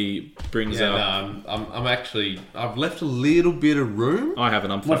generally brings Yeah, up. no, I'm actually. I've left a little bit of room. I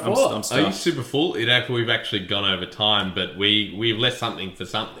haven't. I'm What I'm for? Are you stuffed. super full? We've actually gone over time, but we've left something for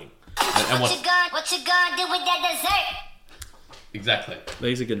something. And What you gonna do with that dessert? exactly?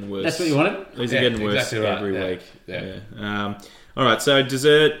 These are getting worse. That's what you wanted? These are Yeah, getting worse exactly right. every Yeah. week. Yeah. All right, so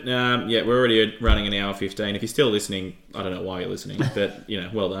dessert. We're already running an hour 15. If you're still listening, I don't know why you're listening, but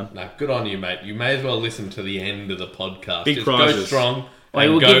well done. No, good on you, mate. You may as well listen to the end of the podcast. Big Just prizes. go strong Wait,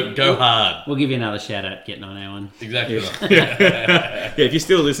 and we'll go hard. We'll give you another shout out getting on our one. Exactly. Right. Yeah, if you're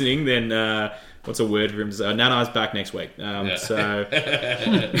still listening, then what's a word for him to say? Nana's back next week. So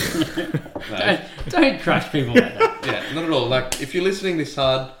Don't crush people like that. Yeah, not at all. Like if you're listening this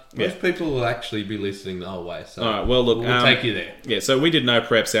hard, most people will actually be listening the whole way. So all right, well look, we'll take you there. Yeah, so we did no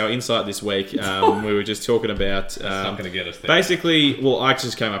preps. Our insight this week, we were just talking about. It's not going to get us there. Basically, well, I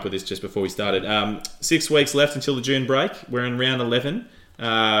just came up with this just before we started. 6 weeks left until the June break. We're in round 11.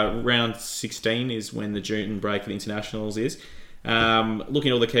 Round 16 is when the June break for the internationals is. Looking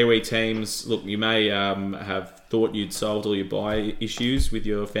at all the Kiwi teams, look, you may have thought you'd solved all your buy issues with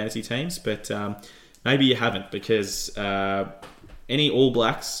your fantasy teams, but maybe you haven't, because any All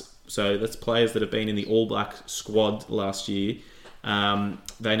Blacks, so that's players that have been in the All Black squad last year,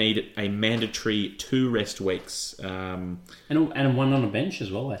 they need a mandatory 2 rest weeks. And one on a bench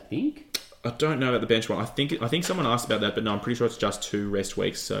as well, I think. I don't know about the bench one. I think someone asked about that, but no, I'm pretty sure it's just 2 rest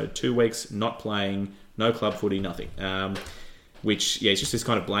weeks. So 2 weeks not playing, no club footy, nothing. Which, it's just this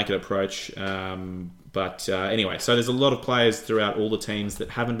kind of blanket approach. But anyway, so there's a lot of players throughout all the teams that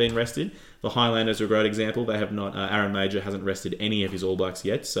haven't been rested. The Highlanders are a great example. They have not. Aaron Major hasn't rested any of his All Blacks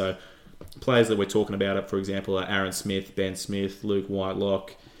yet. So players that we're talking about, for example, are Aaron Smith, Ben Smith, Luke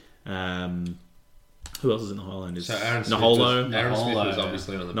Whitelock. Who else is in the Highlanders? So Aaron Smith Naholo. was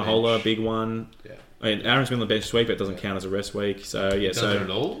obviously on the Naholo, bench. big one. Yeah. I mean, Aaron's been on the bench this week, but it doesn't count as a rest week. So yeah, Doesn't at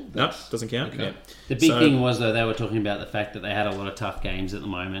all? No, doesn't count. Okay. Yeah. The big So- thing was, though, they were talking about the fact that they had a lot of tough games at the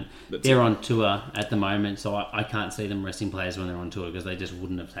moment. That's They're it. on tour at the moment, so I can't see them resting players when they're on tour because they just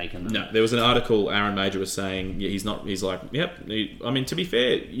wouldn't have taken them. No, there was an article Aaron Major was saying he's not. He's like, yep. I mean, to be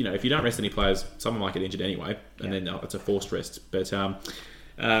fair, if you don't rest any players, someone might get injured anyway, and then it's a forced rest. But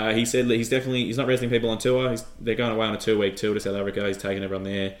he said that he's not resting people on tour. They're going away on a 2-week tour to South Africa. He's taking everyone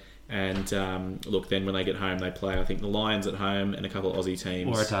there. And look, then when they get home, they play, I think, the Lions at home and a couple of Aussie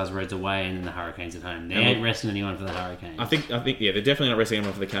teams. Waratahs, Reds away, and then the Hurricanes at home. They And ain't look- resting anyone for the Hurricanes. I think, they're definitely not resting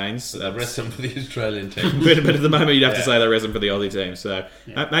anyone for the Canes. The rest of them for the Australian team. but at the moment, you'd have to Yeah. say they're resting for the Aussie team. So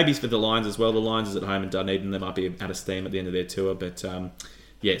maybe it's for the Lions as well. The Lions is at home in Dunedin. They might be out of steam at the end of their tour. But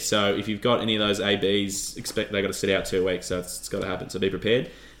so if you've got any of those ABs, expect they've got to sit out 2 weeks. So it's got to happen. So be prepared.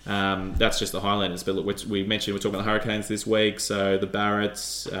 That's just the Highlanders. But look, we mentioned we're talking about the Hurricanes this week. So the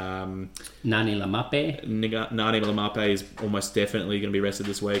Barretts, Nani Lamape, Nani Lamape is almost definitely going to be rested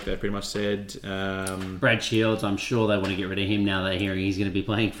this week. They've pretty much said. Brad Shields, I'm sure they want to get rid of him now they're hearing he's going to be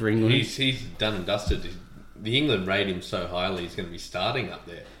playing for England. He's done and dusted. The England rate him so highly, he's going to be starting up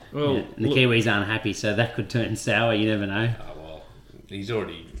there. Well, Yeah, and the look- Kiwis aren't happy, so that could turn sour. You never know. Oh, well, he's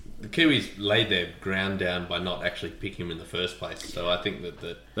already... The Kiwis laid their ground down by not actually picking him in the first place. So I think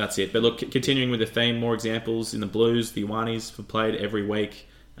that That's it. But look, continuing with the theme, more examples in the Blues. The Iwanis have played every week.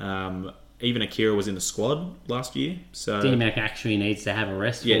 Even Akira was in the squad last year. So D-Mac actually needs to have a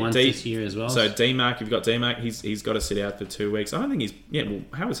rest for once this year as well. So D-Mac, you've got D-Mac. He's got to sit out for 2 weeks. I don't think he's. Yeah. Well,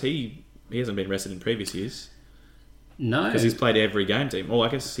 how is he? He hasn't been rested in previous years no. because he's played every game team. Well, I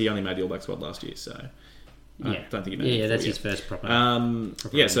guess he only made the All Black squad last year. So Yeah, don't think you mentioned that's before his first proper.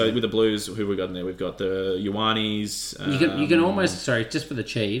 Yeah, so with the Blues, who we got in there? We've got the Ioannis. You can almost, just for the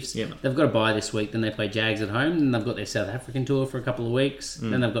Chiefs, Yeah. they've got a bye this week, then they play Jags at home, then they've got their South African tour for a couple of weeks,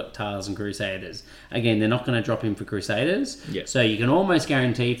 Mm. then they've got Tars and Crusaders. Again, they're not going to drop him for Crusaders, Yeah. so you can almost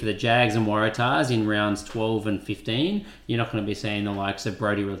guarantee for the Jags and Waratahs in rounds 12 and 15, you're not going to be seeing the likes of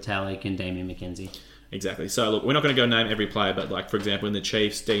Brodie Retallick and Damien McKenzie. Exactly. So, look, we're not going to go name every player, but, like, for example, in the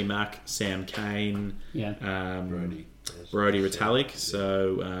Chiefs, D-Mac, Sam Cane, Yeah. Brodie Retallick.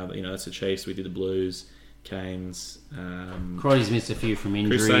 So, that's the Chiefs. We did the Blues, Canes. Crotty's missed a few from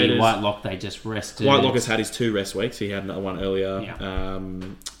injury. Crusaders. Whitelock, they just rested. Whitelock has had his 2 rest weeks. He had another one earlier. Yeah.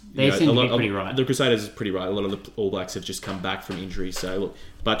 They seem to be pretty right. The Crusaders is pretty right. A lot of the All Blacks have just come back from injury. So, look,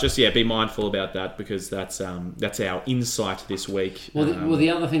 but just, be mindful about that because that's our insight this week. Well, the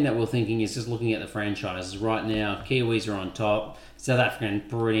other thing that we're thinking is just looking at the franchises. Right now, Kiwis are on top. South African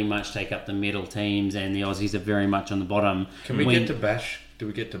pretty much take up the middle teams, and the Aussies are very much on the bottom. Can we get to bash? Do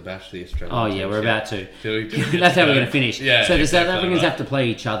we get to bash the Australian? Oh yeah, teams we're yet? about to. Do we That's how we're going to finish. Yeah, so the South exactly Africans right. have to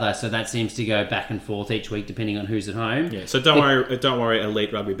play each other, so that seems to go back and forth each week depending on who's at home. Yeah, so don't worry,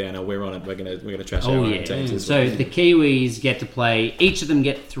 Elite Rugby Banner. We're on it. We're gonna trash our own teams as So well. the Kiwis get to play. Each of them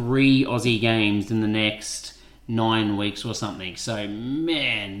get 3 Aussie games in the next 9 weeks or something. So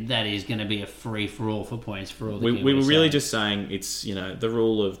man, that is going to be a free for all for points for all the Kiwis. We were really just saying it's the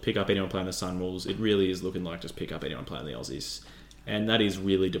rule of pick up anyone playing the Sun rules. It really is looking like just pick up anyone playing the Aussies, and that is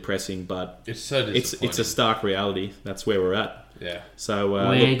really depressing. But It's so disappointing. it's a stark reality. That's where we're at. Yeah. So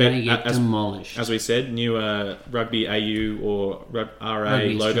we're look, going to get demolished. as we said, new Rugby AU or RA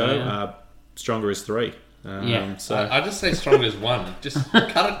Rugby logo. Australia. Stronger is 3. Yeah. So I just say strong as 1. Just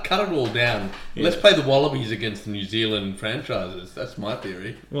cut it all down. Let's play the Wallabies against the New Zealand franchises. That's my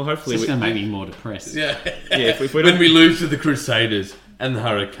theory. well, It's hopefully just going to make me more depressed. Yeah. if we when don't, we lose to the Crusaders and the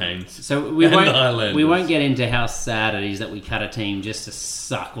Hurricanes. So we And won't the Highlanders. we won't get into how sad it is that we cut a team just to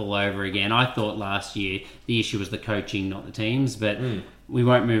suck all over again. I thought last year the issue was the coaching, not the teams, but we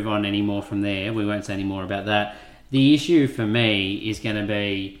won't move on any more from there. We won't say any more about that. The issue for me is going to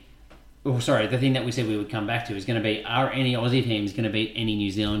be, the thing that we said we would come back to is going to be: are any Aussie teams going to beat any New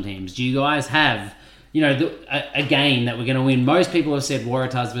Zealand teams? Do you guys have a game that we're going to win? Most people have said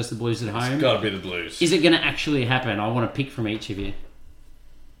Waratahs versus the Blues at home. It's got to be the Blues. Is it going to actually happen? I want to pick from each of you.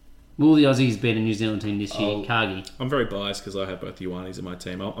 Will the Aussies beat a New Zealand team this year? Cargie. I'm very biased because I have both the Ioannis in my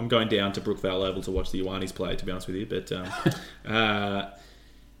team. I'm going down to Brookvale Oval to watch the Ioannis play, to be honest with you. But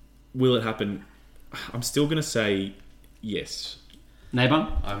will it happen? I'm still going to say yes.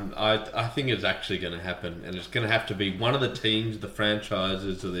 Nabon? I think it's actually going to happen, and it's going to have to be one of the teams, the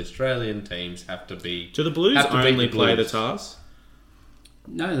franchises, or the Australian teams have to be. Do the Blues have to beat only the play the Blues. Tars?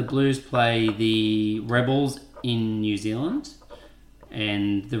 No, the Blues play the Rebels in New Zealand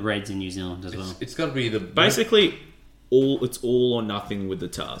and the Reds in New Zealand as well. It's got to be the Basically, it's all or nothing with the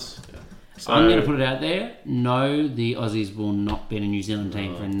Tars. So, I'm going to put it out there. No, the Aussies will not beat a New Zealand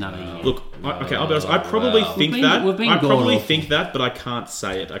team for another year. Look, I'll be honest. I probably think We've that. been I probably god-awful. think that, but I can't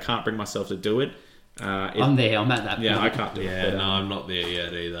say it. I can't bring myself to do it. I'm there. I'm at that point. Yeah, I can't do it. Yeah, But, no, I'm not there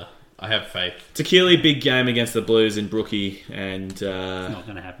yet either. I have faith. Tequila, big game against the Blues in Brookie, and It's not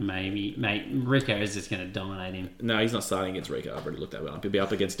going to happen, maybe. Mate, Rico is just going to dominate him. no, he's not starting against Rico. I've already looked that one up. He'll be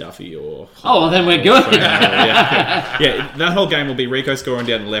up against Duffy or Oh, well, then we're good. yeah. That whole game will be Rico scoring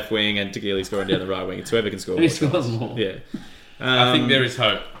down the left wing and Tequila scoring down the right wing. It's whoever can score. Who scores more? Yeah, I think there is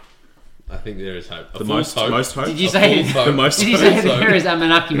hope. I think there is hope. the most hope. Did you say full the most Did you hope. say there is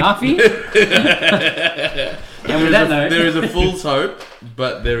Amanaki Mafi? And with that note, There is a fool's hope,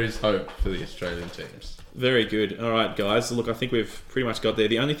 but there is hope for the Australian teams. Very good. All right, guys. Look, I think we've pretty much got there.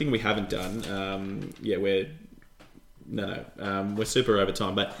 The only thing we haven't done, we're super over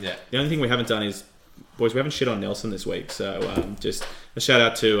time. But Yeah. the only thing we haven't done is, boys, we haven't shit on Nelson this week. So just a shout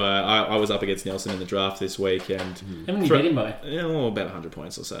out to I was up against Nelson in the draft this week, and how many you beat him by? about 100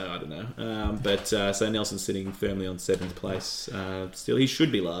 points or so. I don't know. So Nelson's sitting firmly on 7th place. Still, he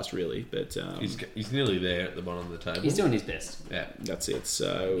should be last, really. But He's nearly there at the bottom of the table. He's doing his best. Yeah. that's it.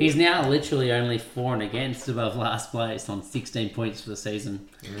 So He's now literally only 4 and against above last place on 16 points for the season.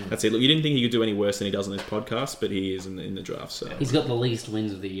 that's it. Look, you didn't think he could do any worse than he does on this podcast, but he is in the draft. So He's got the least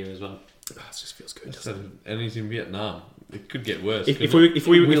wins of the year as well. it just feels good. doesn't it? And he's in Vietnam. It could get worse. If couldn't it?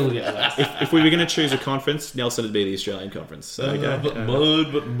 we Will get worse. if we were going to choose a conference, Nelson would be the Australian conference. So, okay. But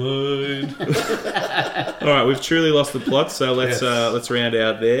mud. All right, we've truly lost the plot, so let's Yes. let's round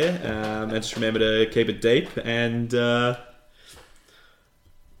out there, and just remember to keep it deep. And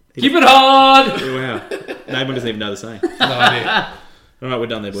Keep it hard! wow, no one doesn't even know the saying. No idea. All right, we're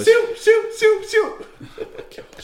done there, boys. Shoot.